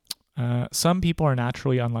 Some people are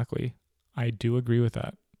naturally unlucky. I do agree with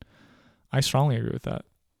that. I strongly agree with that.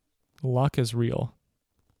 Luck is real.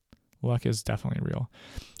 Luck is definitely real.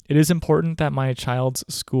 It is important that my child's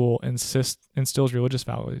school instills religious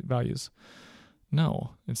values.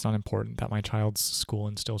 No, it's not important that my child's school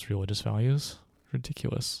instills religious values.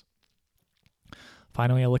 Ridiculous.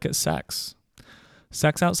 Finally, I look at sex.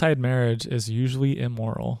 Sex outside marriage is usually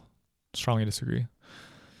immoral. Strongly disagree.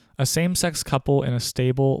 A same-sex couple in a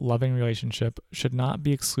stable, loving relationship should not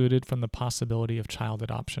be excluded from the possibility of child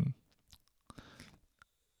adoption.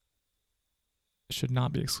 Should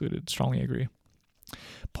not be excluded. Strongly agree.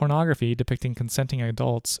 Pornography depicting consenting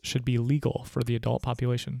adults should be legal for the adult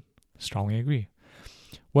population. Strongly agree.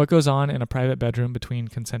 What goes on in a private bedroom between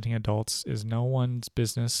consenting adults is no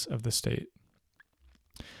business of the state.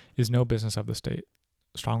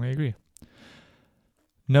 Strongly agree.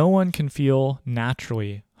 No one can feel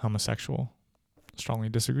naturally homosexual. Strongly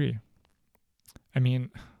disagree. I mean,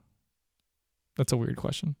 that's a weird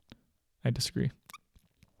question. I disagree.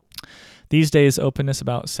 These days, openness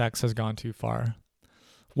about sex has gone too far.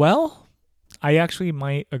 Well, I actually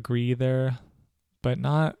might agree there, but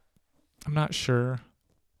I'm not sure.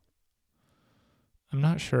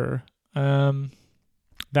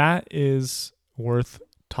 That is worth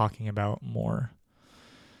talking about more.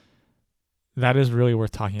 That is really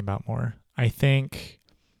worth talking about more. I think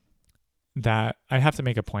that I have to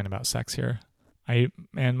make a point about sex here.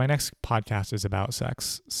 And my next podcast is about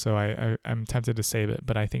sex, so I'm tempted to save it,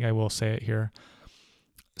 but I think I will say it here.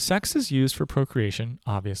 Sex is used for procreation,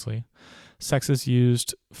 obviously. Sex is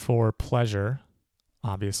used for pleasure,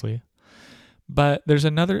 obviously. But there's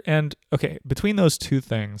another, and okay, between those two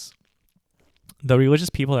things, the religious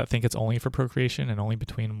people that think it's only for procreation and only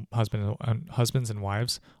between husbands and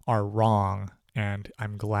wives are wrong. And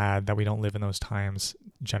I'm glad that we don't live in those times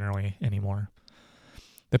generally anymore.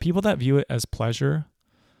 The people that view it as pleasure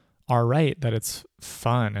are right that it's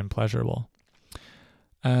fun and pleasurable.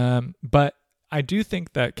 But I do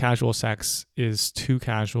think that casual sex is too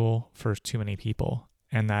casual for too many people,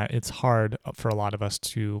 and that it's hard for a lot of us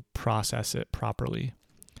to process it properly.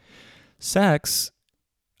 Sex,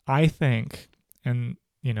 I think, and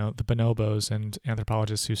the bonobos and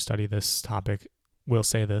anthropologists who study this topic will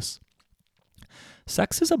say this,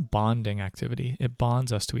 sex is a bonding activity. It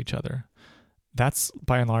bonds us to each other. That's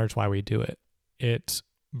by and large why we do it. It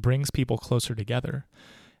brings people closer together.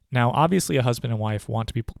 Now, obviously, a husband and wife want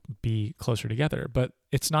to be closer together, but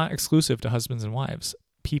it's not exclusive to husbands and wives.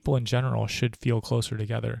 People in general should feel closer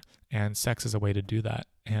together, and sex is a way to do that.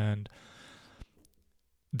 And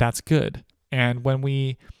that's good. And when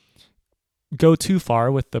we go too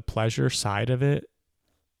far with the pleasure side of it,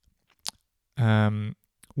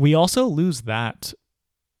 we also lose that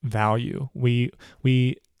value. We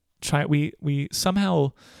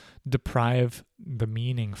somehow deprive the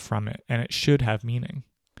meaning from it, and it should have meaning.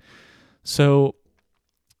 So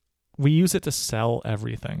we use it to sell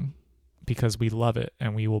everything because we love it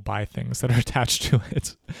and we will buy things that are attached to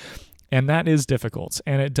it. And that is difficult.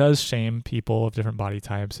 And it does shame people of different body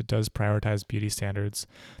types. It does prioritize beauty standards.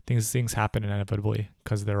 Things happen inevitably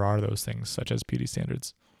because there are those things such as beauty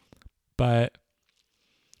standards. But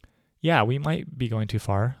yeah, we might be going too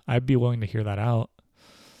far. I'd be willing to hear that out.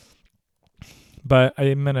 But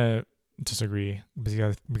I'm going to disagree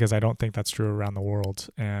because I don't think that's true around the world.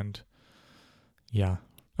 And yeah.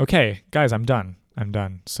 Okay, guys, I'm done.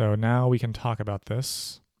 So now we can talk about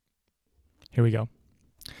this. Here we go.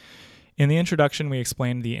 In the introduction, we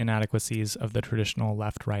explained the inadequacies of the traditional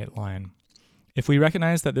left-right line. If we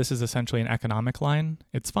recognize that this is essentially an economic line,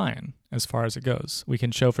 it's fine as far as it goes. We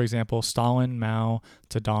can show, for example, Stalin, Mao,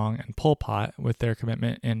 Zedong, and Pol Pot with their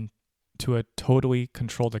commitment to a totally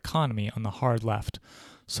controlled economy on the hard left.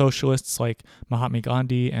 Socialists like Mahatma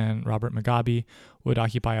Gandhi and Robert Mugabe would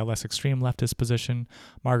occupy a less extreme leftist position.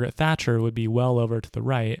 Margaret Thatcher would be well over to the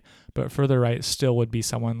right, but further right still would be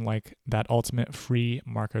someone like that ultimate free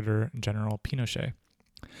marketer, General Pinochet.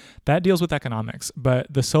 That deals with economics, but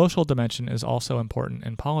the social dimension is also important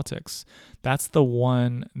in politics. That's the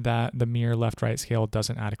one that the mere left-right scale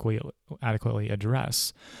doesn't adequately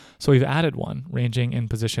address. So we've added one, ranging in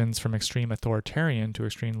positions from extreme authoritarian to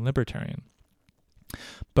extreme libertarian.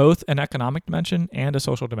 Both an economic dimension and a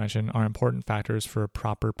social dimension are important factors for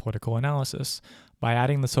proper political analysis. By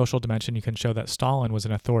adding the social dimension, you can show that Stalin was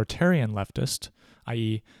an authoritarian leftist,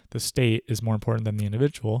 i.e., the state is more important than the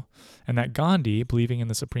individual, and that Gandhi, believing in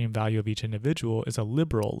the supreme value of each individual, is a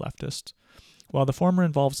liberal leftist. While the former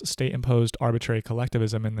involves state-imposed arbitrary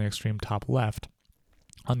collectivism in the extreme top left,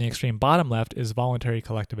 on the extreme bottom left is voluntary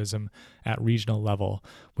collectivism at regional level,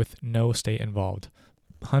 with no state involved.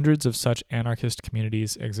 Hundreds of such anarchist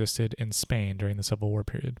communities existed in Spain during the Civil War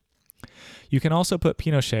period. You can also put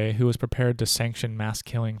Pinochet, who was prepared to sanction mass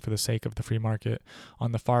killing for the sake of the free market,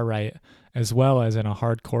 on the far right, as well as in a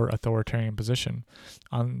hardcore authoritarian position.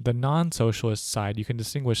 On the non-socialist side, you can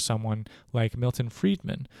distinguish someone like Milton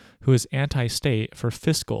Friedman, who is anti-state for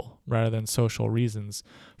fiscal rather than social reasons,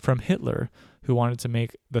 from Hitler, who wanted to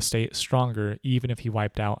make the state stronger even if he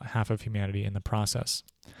wiped out half of humanity in the process.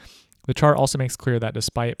 The chart also makes clear that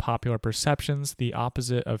despite popular perceptions, the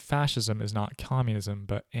opposite of fascism is not communism,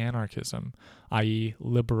 but anarchism, i.e.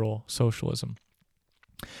 liberal socialism.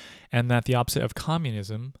 And that the opposite of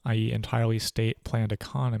communism, i.e. entirely state-planned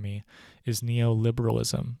economy, is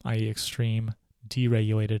neoliberalism, i.e. extreme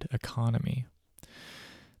deregulated economy.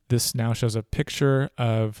 This now shows a picture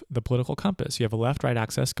of the political compass. You have a left-right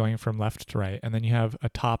axis going from left to right, and then you have a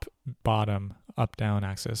top-bottom, up-down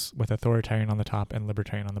axis with authoritarian on the top and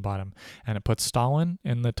libertarian on the bottom. And it puts Stalin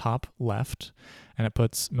in the top left, and it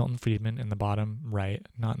puts Milton Friedman in the bottom right,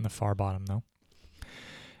 not in the far bottom though.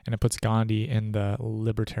 And it puts Gandhi in the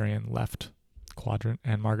libertarian left quadrant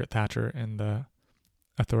and Margaret Thatcher in the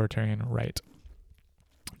authoritarian right.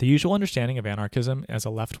 The usual understanding of anarchism as a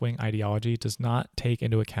left-wing ideology does not take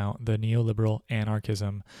into account the neoliberal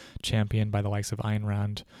anarchism championed by the likes of Ayn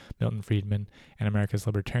Rand, Milton Friedman, and America's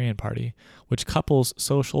Libertarian Party, which couples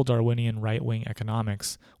social Darwinian right-wing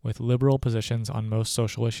economics with liberal positions on most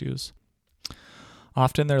social issues.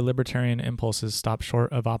 Often their libertarian impulses stop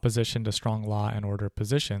short of opposition to strong law and order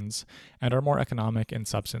positions and are more economic in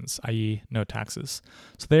substance, i.e. no taxes.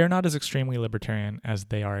 So they are not as extremely libertarian as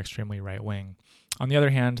they are extremely right-wing. On the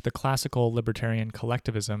other hand, the classical libertarian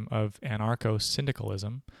collectivism of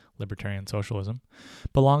anarcho-syndicalism, libertarian socialism,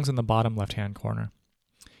 belongs in the bottom left-hand corner.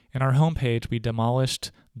 In our homepage, we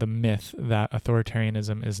demolished the myth that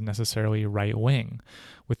authoritarianism is necessarily right-wing,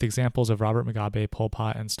 with examples of Robert Mugabe, Pol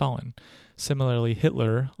Pot, and Stalin. Similarly,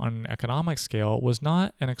 Hitler, on an economic scale, was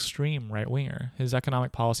not an extreme right-winger. His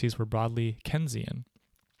economic policies were broadly Keynesian,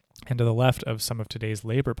 and to the left of some of today's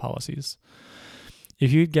labor policies.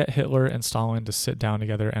 If you'd get Hitler and Stalin to sit down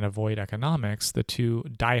together and avoid economics, the two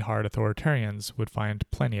die-hard authoritarians would find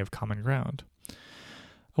plenty of common ground.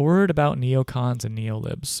 A word about neocons and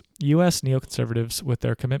neolibs. U.S. neoconservatives, with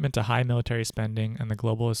their commitment to high military spending and the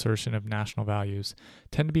global assertion of national values,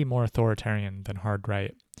 tend to be more authoritarian than hard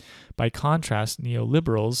right. By contrast,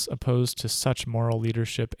 neoliberals, opposed to such moral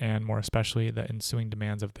leadership and more especially the ensuing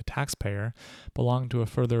demands of the taxpayer, belong to a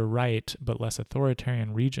further right but less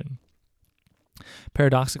authoritarian region.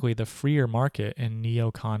 Paradoxically, the freer market in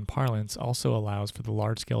neocon parlance also allows for the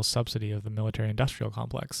large-scale subsidy of the military-industrial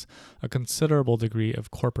complex, a considerable degree of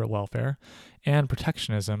corporate welfare, and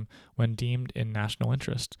protectionism when deemed in national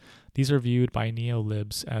interest. These are viewed by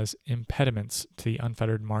neolibs as impediments to the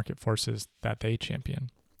unfettered market forces that they champion.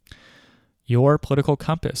 Your political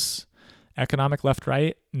compass. Economic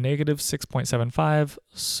left-right, negative 6.75.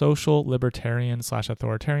 Social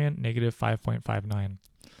libertarian/authoritarian, negative 5.59.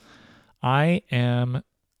 I am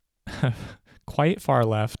quite far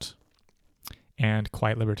left and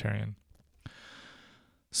quite libertarian.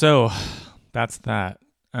 So that's that.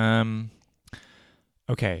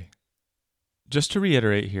 Okay. Just to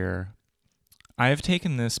reiterate here, I have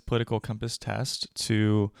taken this political compass test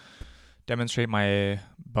to demonstrate my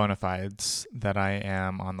bona fides that I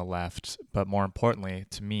am on the left, but more importantly,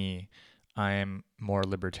 to me, I am more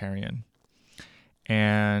libertarian.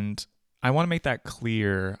 And I want to make that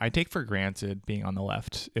clear. I take for granted being on the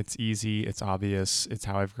left. It's easy, it's obvious, it's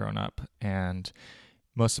how I've grown up. And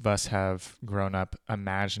most of us have grown up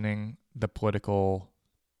imagining the political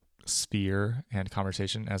sphere and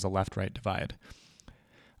conversation as a left-right divide.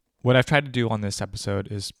 What I've tried to do on this episode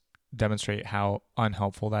is demonstrate how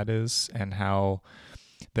unhelpful that is and how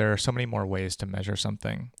there are so many more ways to measure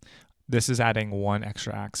something. This is adding one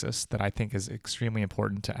extra axis that I think is extremely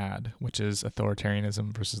important to add, which is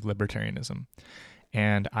authoritarianism versus libertarianism.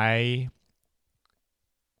 And I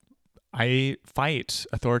fight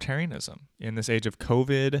authoritarianism. In this age of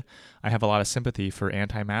COVID, I have a lot of sympathy for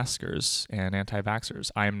anti-maskers and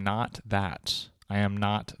anti-vaxxers. I am not that.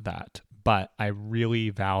 But I really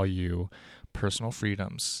value personal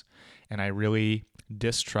freedoms, and I really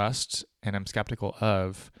distrust and am skeptical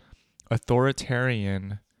of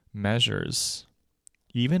authoritarian measures,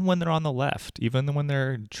 even when they're on the left, even when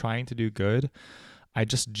they're trying to do good. I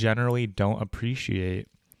just generally don't appreciate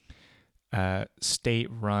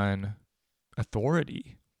state-run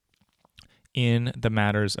authority in the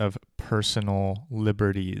matters of personal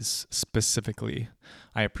liberties specifically.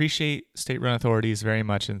 I appreciate state-run authorities very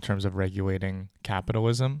much in terms of regulating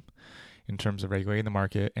capitalism, in terms of regulating the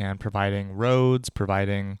market and providing roads,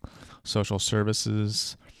 providing social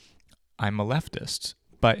services. I'm a leftist.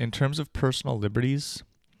 But in terms of personal liberties,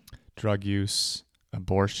 drug use,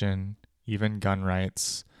 abortion, even gun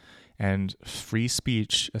rights, and free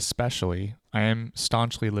speech especially, I am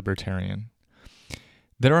staunchly libertarian.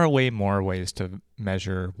 There are way more ways to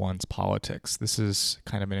measure one's politics. This is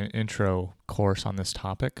kind of an intro course on this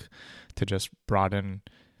topic to just broaden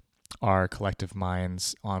our collective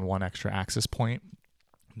minds on one extra axis point.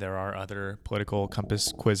 There are other political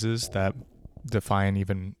compass quizzes that define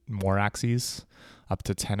even more axes, up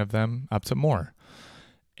to 10 of them, up to more.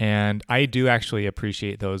 And I do actually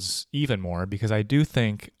appreciate those even more because I do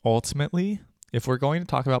think ultimately, if we're going to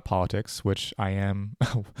talk about politics, which I am,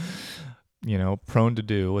 prone to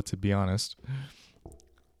do, to be honest,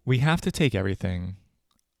 we have to take everything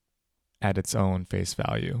at its own face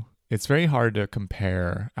value. It's very hard to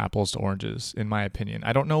compare apples to oranges, in my opinion.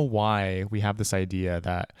 I don't know why we have this idea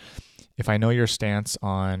that if I know your stance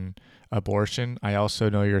on abortion, I also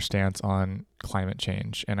know your stance on climate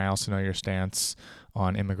change, and I also know your stance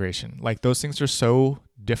on immigration. Like, those things are so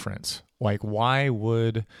different. Like, why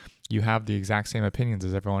would you have the exact same opinions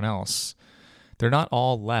as everyone else? They're not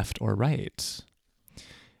all left or right.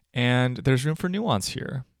 And there's room for nuance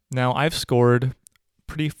here. Now, I've scored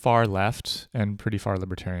pretty far left and pretty far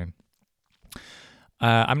libertarian.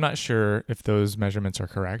 I'm not sure if those measurements are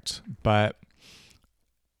correct, but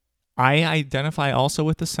I identify also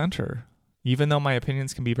with the center. Even though my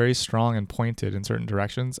opinions can be very strong and pointed in certain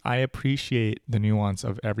directions, I appreciate the nuance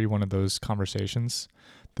of every one of those conversations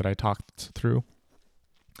that I talked through.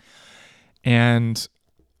 And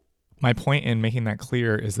my point in making that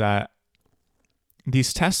clear is that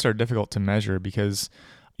these tests are difficult to measure because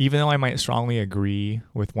even though I might strongly agree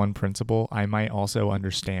with one principle, I might also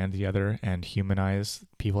understand the other and humanize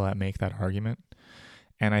people that make that argument.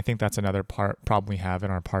 And I think that's another problem we have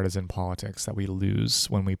in our partisan politics that we lose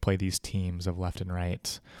when we play these teams of left and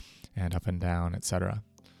right and up and down, etc.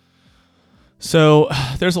 So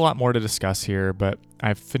there's a lot more to discuss here, but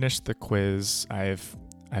I've finished the quiz. I've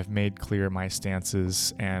made clear my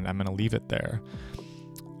stances, and I'm going to leave it there.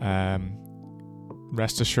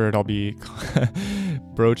 Rest assured, I'll be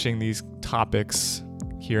broaching these topics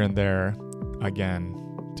here and there again,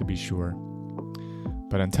 to be sure.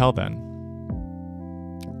 But until then,